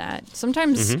 tell them that.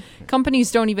 Sometimes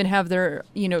companies don't even have their,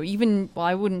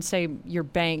 I wouldn't say your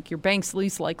bank. Your bank's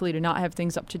least likely to not have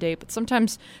things up to date. But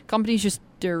sometimes companies just,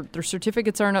 their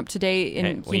certificates aren't up to date.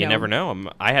 And you never know.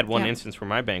 I had one instance where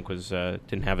my bank was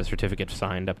didn't have a certificate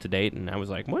signed up to date, and I was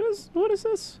like, "What is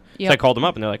this?" Yep. So I called them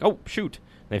up, and they're like, "Oh, shoot!"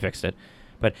 They fixed it.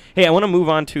 But hey, I want to move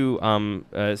on to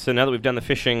so now that we've done the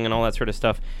phishing and all that sort of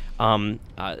stuff,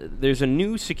 there's a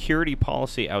new security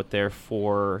policy out there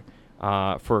for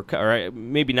or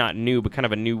maybe not new, but kind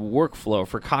of a new workflow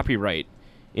for copyright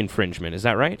infringement. Is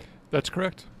that right? That's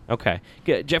correct. Okay.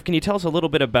 Jeff, can you tell us a little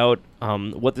bit about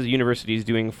what the university is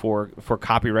doing for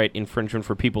copyright infringement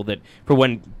for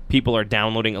when people are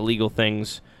downloading illegal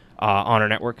things on our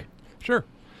network? Sure.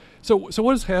 So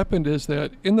what has happened is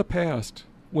that in the past,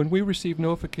 when we received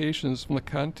notifications from the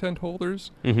content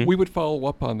holders, we would follow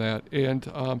up on that and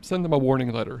send them a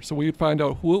warning letter. So we would find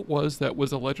out who it was that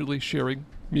was allegedly sharing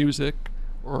music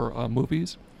or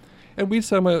movies, and we'd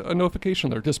send them a notification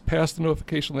letter, just pass the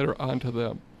notification letter on to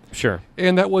them. Sure.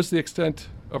 And that was the extent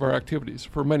of our activities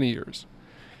for many years.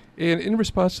 And in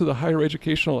response to the Higher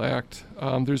Educational Act,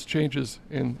 there's changes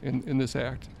in this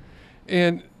act.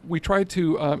 And we tried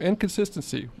to end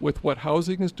consistency with what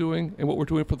housing is doing and what we're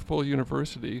doing for the full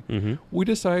university. We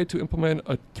decided to implement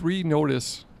a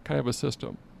 3-notice kind of a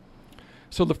system.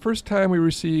 So the first time we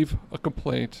receive a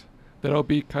complaint, that'll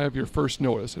be kind of your first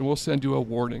notice, and we'll send you a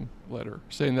warning letter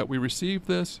saying that we received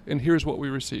this, and here's what we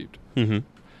received.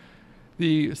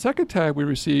 The second time we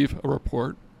receive a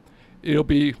report, it'll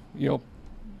be,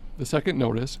 the second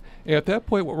notice. And at that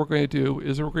point, what we're going to do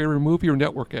is we're going to remove your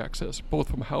network access, both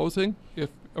from housing, if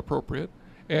appropriate,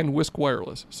 and WISC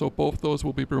wireless. So both those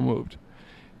will be removed.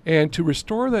 And to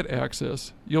restore that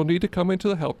access, you'll need to come into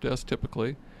the help desk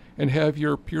typically and have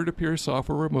your peer-to-peer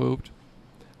software removed,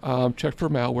 check for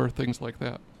malware, things like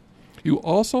that. You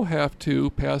also have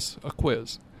to pass a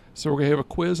quiz. So we're going to have a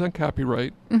quiz on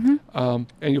copyright, and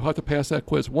you'll have to pass that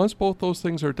quiz. Once both those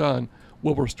things are done,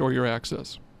 we'll restore your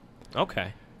access.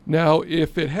 Okay. Now,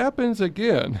 if it happens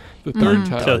again, the third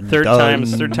time. So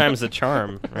third time's the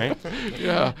charm, right?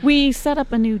 Yeah. We set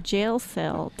up a new jail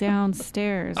cell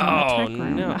downstairs in the tech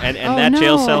room. No. And that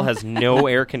jail cell has no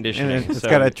air conditioning. And it's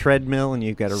got a treadmill, and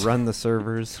you've got to run the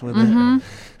servers with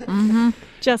it.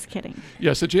 Just kidding.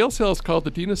 Yes, the jail cell is called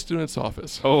the Dean of Students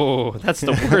office. Oh, that's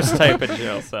the worst type of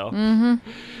jail cell.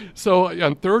 So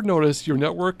on third notice, your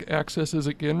network access is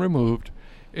again removed.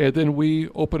 And then we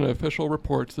open an official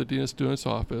report to the Dean of Students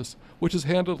office, which is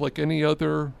handled like any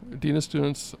other Dean of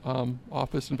Students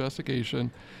office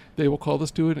investigation. They will call the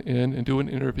student in and do an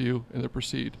interview and then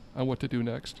proceed on what to do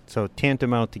next. So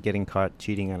tantamount to getting caught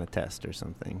cheating on a test or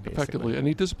something, basically. Effectively.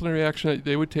 Any disciplinary action that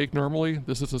they would take normally,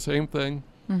 this is the same thing,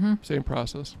 same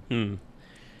process.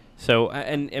 So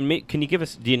can you give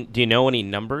us? Do you know any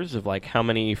numbers of like how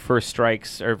many first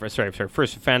strikes or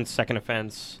first offense, second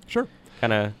offense? Sure.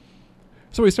 Kind of.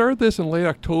 So we started this in late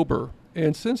October,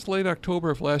 and since late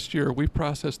October of last year, we've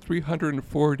processed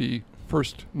 340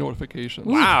 first notifications.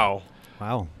 Wow.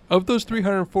 Wow. Of those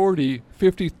 340,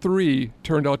 53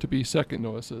 turned out to be second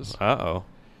notices. Uh-oh.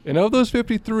 And of those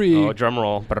 53, Oh, drum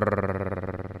roll.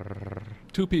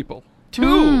 2 people.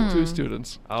 Two.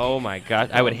 Students. Oh my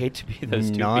God! I would hate to be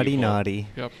those two Naughty, people. naughty.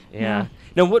 Yep. Yeah.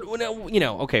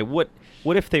 No. Okay. What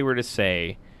if they were to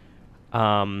say,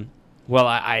 well,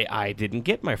 I didn't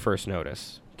get my first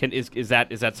notice. Is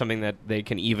that something that they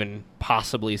can even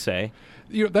possibly say?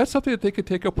 That's something that they could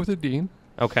take up with the dean.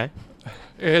 Okay.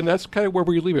 And that's kind of where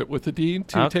we leave it, with the dean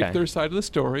to Okay. take their side of the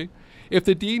story. If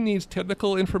the dean needs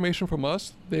technical information from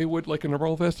us, they would, like a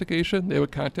normal investigation, they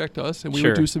would contact us, and we Sure.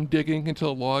 would do some digging into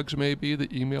the logs, maybe the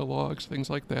email logs, things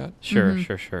like that. Sure.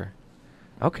 Sure.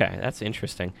 Okay, that's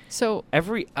interesting. So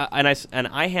Every and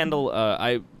I handle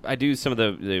I do some of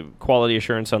the quality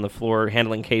assurance on the floor,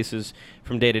 handling cases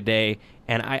from day to day,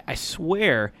 and I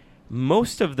swear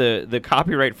most of the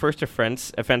copyright first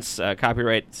offense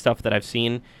copyright stuff that I've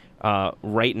seen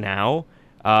right now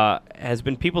has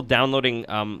been people downloading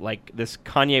like this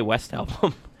Kanye West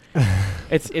album.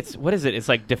 It's what is it? It's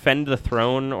like Defend the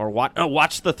Throne or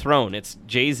Watch the Throne. It's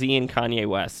Jay-Z and Kanye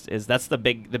West. That's the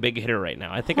big hitter right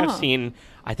now. I think I've seen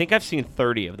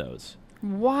 30 of those.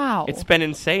 wow, It's been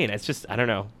insane. It's just I don't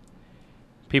know.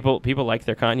 People like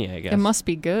their Kanye, I guess. it must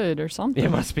be good or something.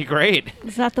 It must be great.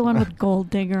 Is that the one with Gold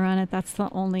Digger on it? That's the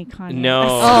only Kanye. No.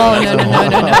 Oh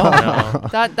no.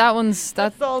 No. That one's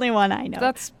That's the only one I know.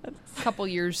 that's a couple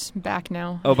years back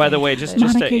now. Oh, by the way, just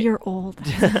Monica, you're old.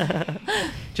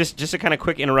 just a kind of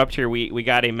quick interrupt here. We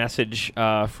got a message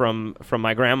from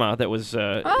my grandma that was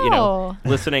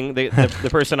listening. The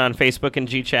person on Facebook and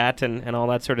GChat and all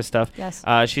that sort of stuff. Yes.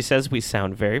 She says we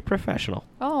sound very professional.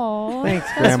 Oh, Thanks,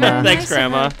 that's Grandma. very Thanks, nice of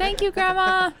Grandma. her. Thank you,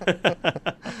 Grandma.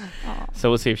 So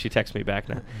we'll see if she texts me back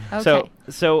now. Okay.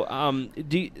 So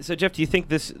Jeff, do you think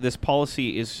this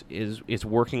policy is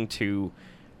working to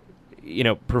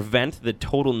prevent the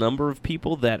total number of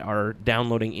people that are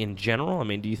downloading in general? I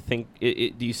mean, do you think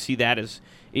do you see that as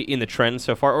in the trend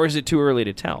so far, or is it too early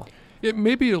to tell? It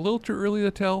may be a little too early to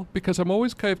tell, because I'm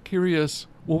always kind of curious,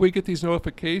 when we get these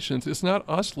notifications, it's not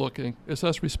us looking, it's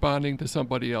us responding to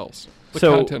somebody else, the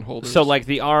content holders. So like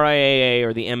the RIAA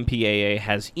or the MPAA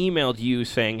has emailed you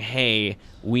saying, hey,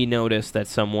 we noticed that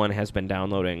someone has been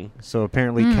downloading. So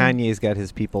apparently Kanye's got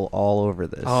his people all over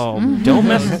this. Oh, don't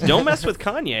mess with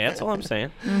Kanye. That's all I'm saying.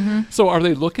 So are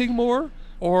they looking more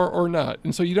or not?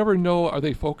 And so you never know, are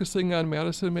they focusing on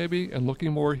Madison maybe and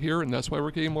looking more here, and that's why we're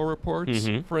getting more reports?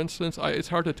 For instance, it's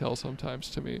hard to tell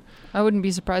sometimes to me. I wouldn't be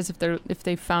surprised if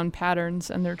they found patterns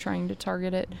and they're trying to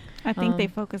target it. I think they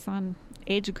focus on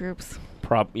age groups.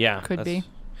 Could be.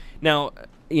 Now,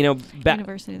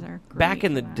 Universities are great back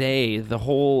in the for that. day, the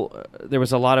whole there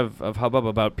was a lot of hubbub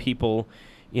about people,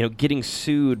 getting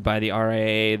sued by the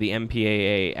RIAA, the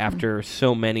MPAA after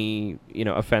so many,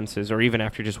 offenses, or even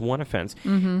after just one offense.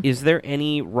 Is there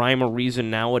any rhyme or reason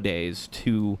nowadays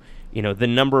to, the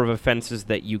number of offenses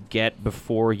that you get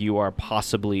before you are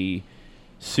possibly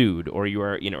sued, or you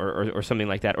are, or something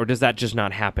like that, or does that just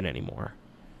not happen anymore?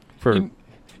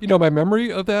 My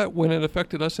memory of that when it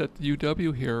affected us at the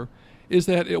UW here is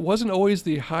that it wasn't always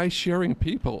the high-sharing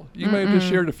people. You might have just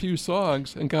shared a few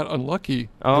songs and got unlucky.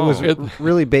 Oh, It was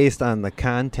really based on the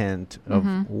content of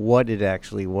what it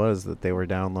actually was that they were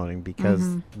downloading,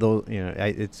 because those,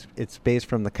 it's based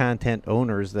from the content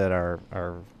owners that are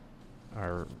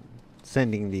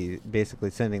sending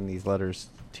these letters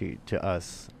to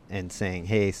us and saying,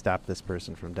 hey, stop this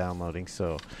person from downloading.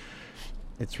 So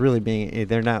it's really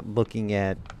they're not looking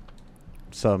at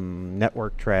some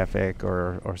network traffic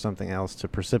or something else to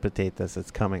precipitate this.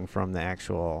 It's coming from the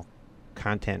actual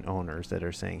content owners that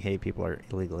are saying, hey, people are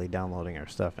illegally downloading our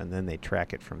stuff, and then they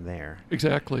track it from there.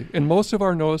 Exactly. And most of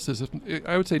our notices,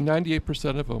 I would say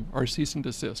 98% of them, are cease and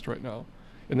desist right now.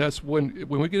 And that's when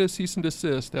we get a cease and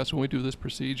desist, that's when we do this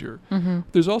procedure.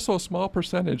 There's also a small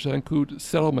percentage that include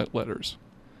settlement letters.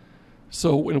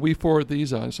 So when we forward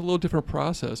these on, it's a little different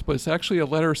process, but it's actually a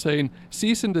letter saying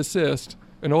cease and desist,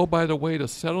 and oh, by the way, to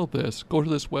settle this, go to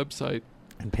this website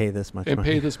And pay this much and money.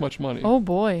 pay this much money. Oh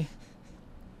boy,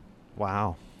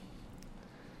 Wow.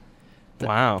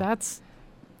 wow. that's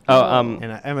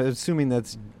And I'm assuming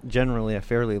that's generally a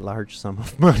fairly large sum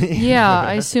of money. yeah.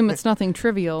 I assume it's nothing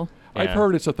trivial. I've Yeah.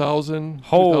 heard it's $1,000,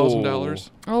 Oh. $2,000.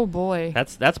 Oh boy.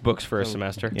 That's books for a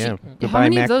semester. Yeah. How Goodbye,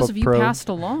 many of those MacBook have you Pro. passed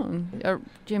along?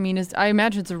 I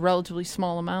imagine it's a relatively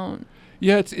small amount.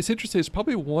 Yeah, it's interesting. It's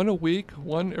probably one a week,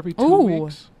 one every 2 Ooh.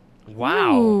 weeks.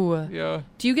 Wow. Ooh. Yeah.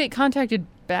 Do you get contacted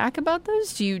back about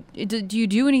those? Do you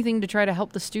do anything to try to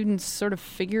help the students sort of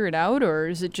figure it out, or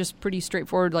is it just pretty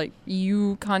straightforward, like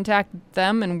you contact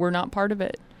them and we're not part of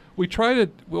it? We try to.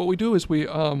 What we do is we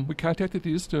contact the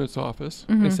Dean of Students office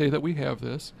and say that we have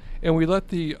this, and we let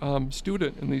the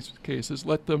student in these cases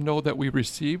let them know that we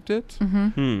received it.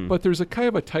 But there's a kind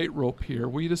of a tightrope here.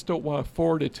 We just don't want to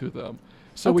forward it to them,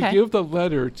 so we Okay. give the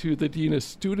letter to the Dean of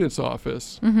Students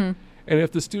office, and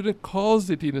if the student calls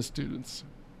the Dean of Students,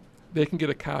 they can get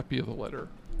a copy of the letter.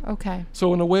 Okay.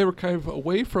 So in a way, we're kind of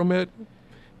away from it,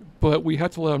 but we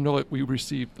have to let them know that we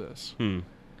received this.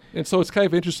 And so it's kind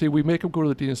of interesting. We make them go to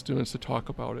the Dean of Students to talk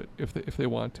about it if they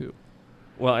want to.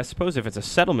 Well, I suppose if it's a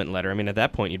settlement letter, I mean, at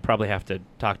that point, you'd probably have to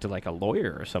talk to like a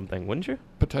lawyer or something, wouldn't you?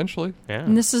 Potentially. Yeah.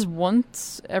 And this is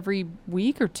once every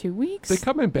week or 2 weeks? They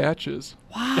come in batches.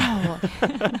 Wow.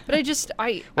 But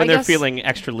I when they're guess feeling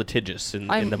extra litigious in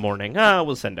the morning,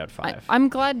 we'll send out 5. I'm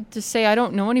glad to say I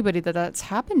don't know anybody that's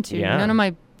happened to. Yeah. None of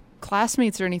my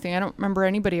classmates or anything. I don't remember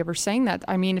anybody ever saying that.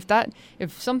 I mean,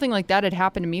 if something like that had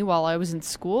happened to me while I was in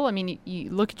school, I mean,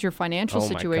 you look at your financial Oh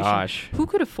my situation. gosh. Who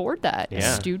could afford that? A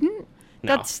Yeah. student?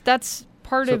 No. That's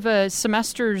part So- of a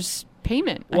semester's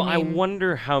payment. Well, I mean,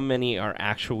 wonder how many are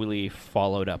actually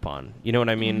followed up on. You know what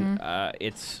I mean?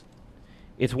 It's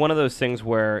one of those things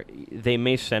where they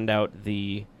may send out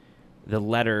the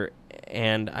letter,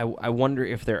 and I wonder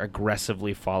if they're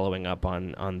aggressively following up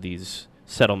on these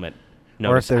settlement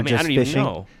notices. they're I mean, just I don't even fishing.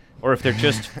 know. Or if they're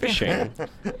just fishing.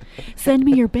 Send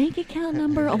me your bank account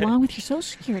number along with your social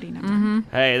security number.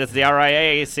 Hey, this is the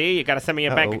RIA. See, you got to send me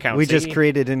your bank account. We see? just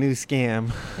created a new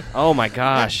scam. Oh my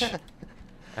gosh,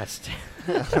 that's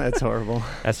That's horrible.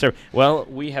 that's terrible. Well,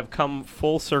 we have come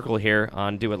full circle here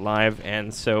on Do It Live,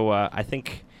 and so I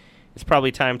think it's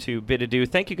probably time to bid adieu.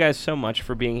 Thank you guys so much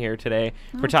for being here today,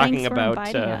 for talking Thanks about for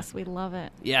inviting us. We love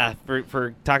it. yeah,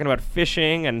 for talking about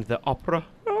fishing and the opera,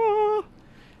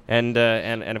 and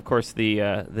of course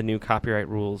the new copyright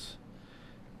rules.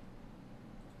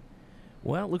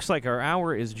 Well, it looks like our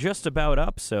hour is just about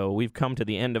up, so we've come to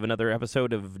the end of another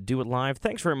episode of Do It Live.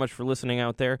 Thanks very much for listening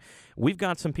out there. We've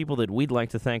got some people that we'd like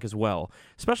to thank as well.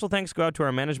 Special thanks go out to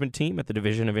our management team at the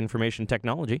Division of Information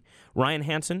Technology, Ryan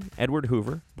Hansen, Edward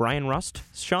Hoover, Brian Rust,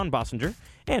 Sean Bossinger,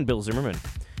 and Bill Zimmerman.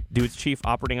 Do It's Chief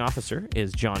Operating Officer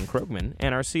is John Krogman,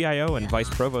 and our CIO and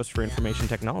Vice Provost for Information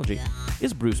Technology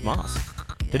is Bruce Moss.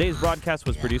 Today's broadcast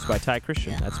was produced by Ty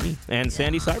Christian, that's me, and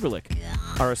Sandy Cyberlick.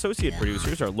 Our associate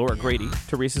producers are Laura Grady,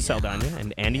 Teresa Saldana,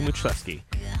 and Andy Muchlewski.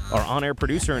 Our on-air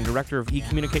producer and director of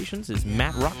e-communications is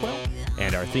Matt Rockwell,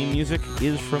 and our theme music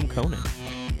is from Conan.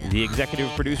 The executive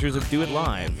producers of Do It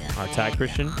Live are Ty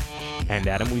Christian and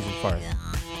Adam Wiesenfarth.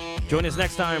 Join us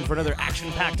next time for another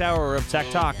action-packed hour of Tech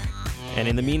Talk. And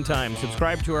in the meantime,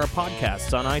 subscribe to our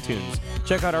podcasts on iTunes.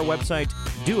 Check out our website,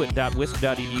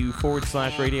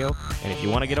 doit.wisc.edu/radio. And if you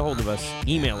want to get a hold of us,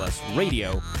 email us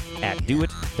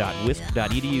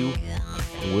radio@doit.wisc.edu.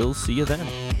 We'll see you then.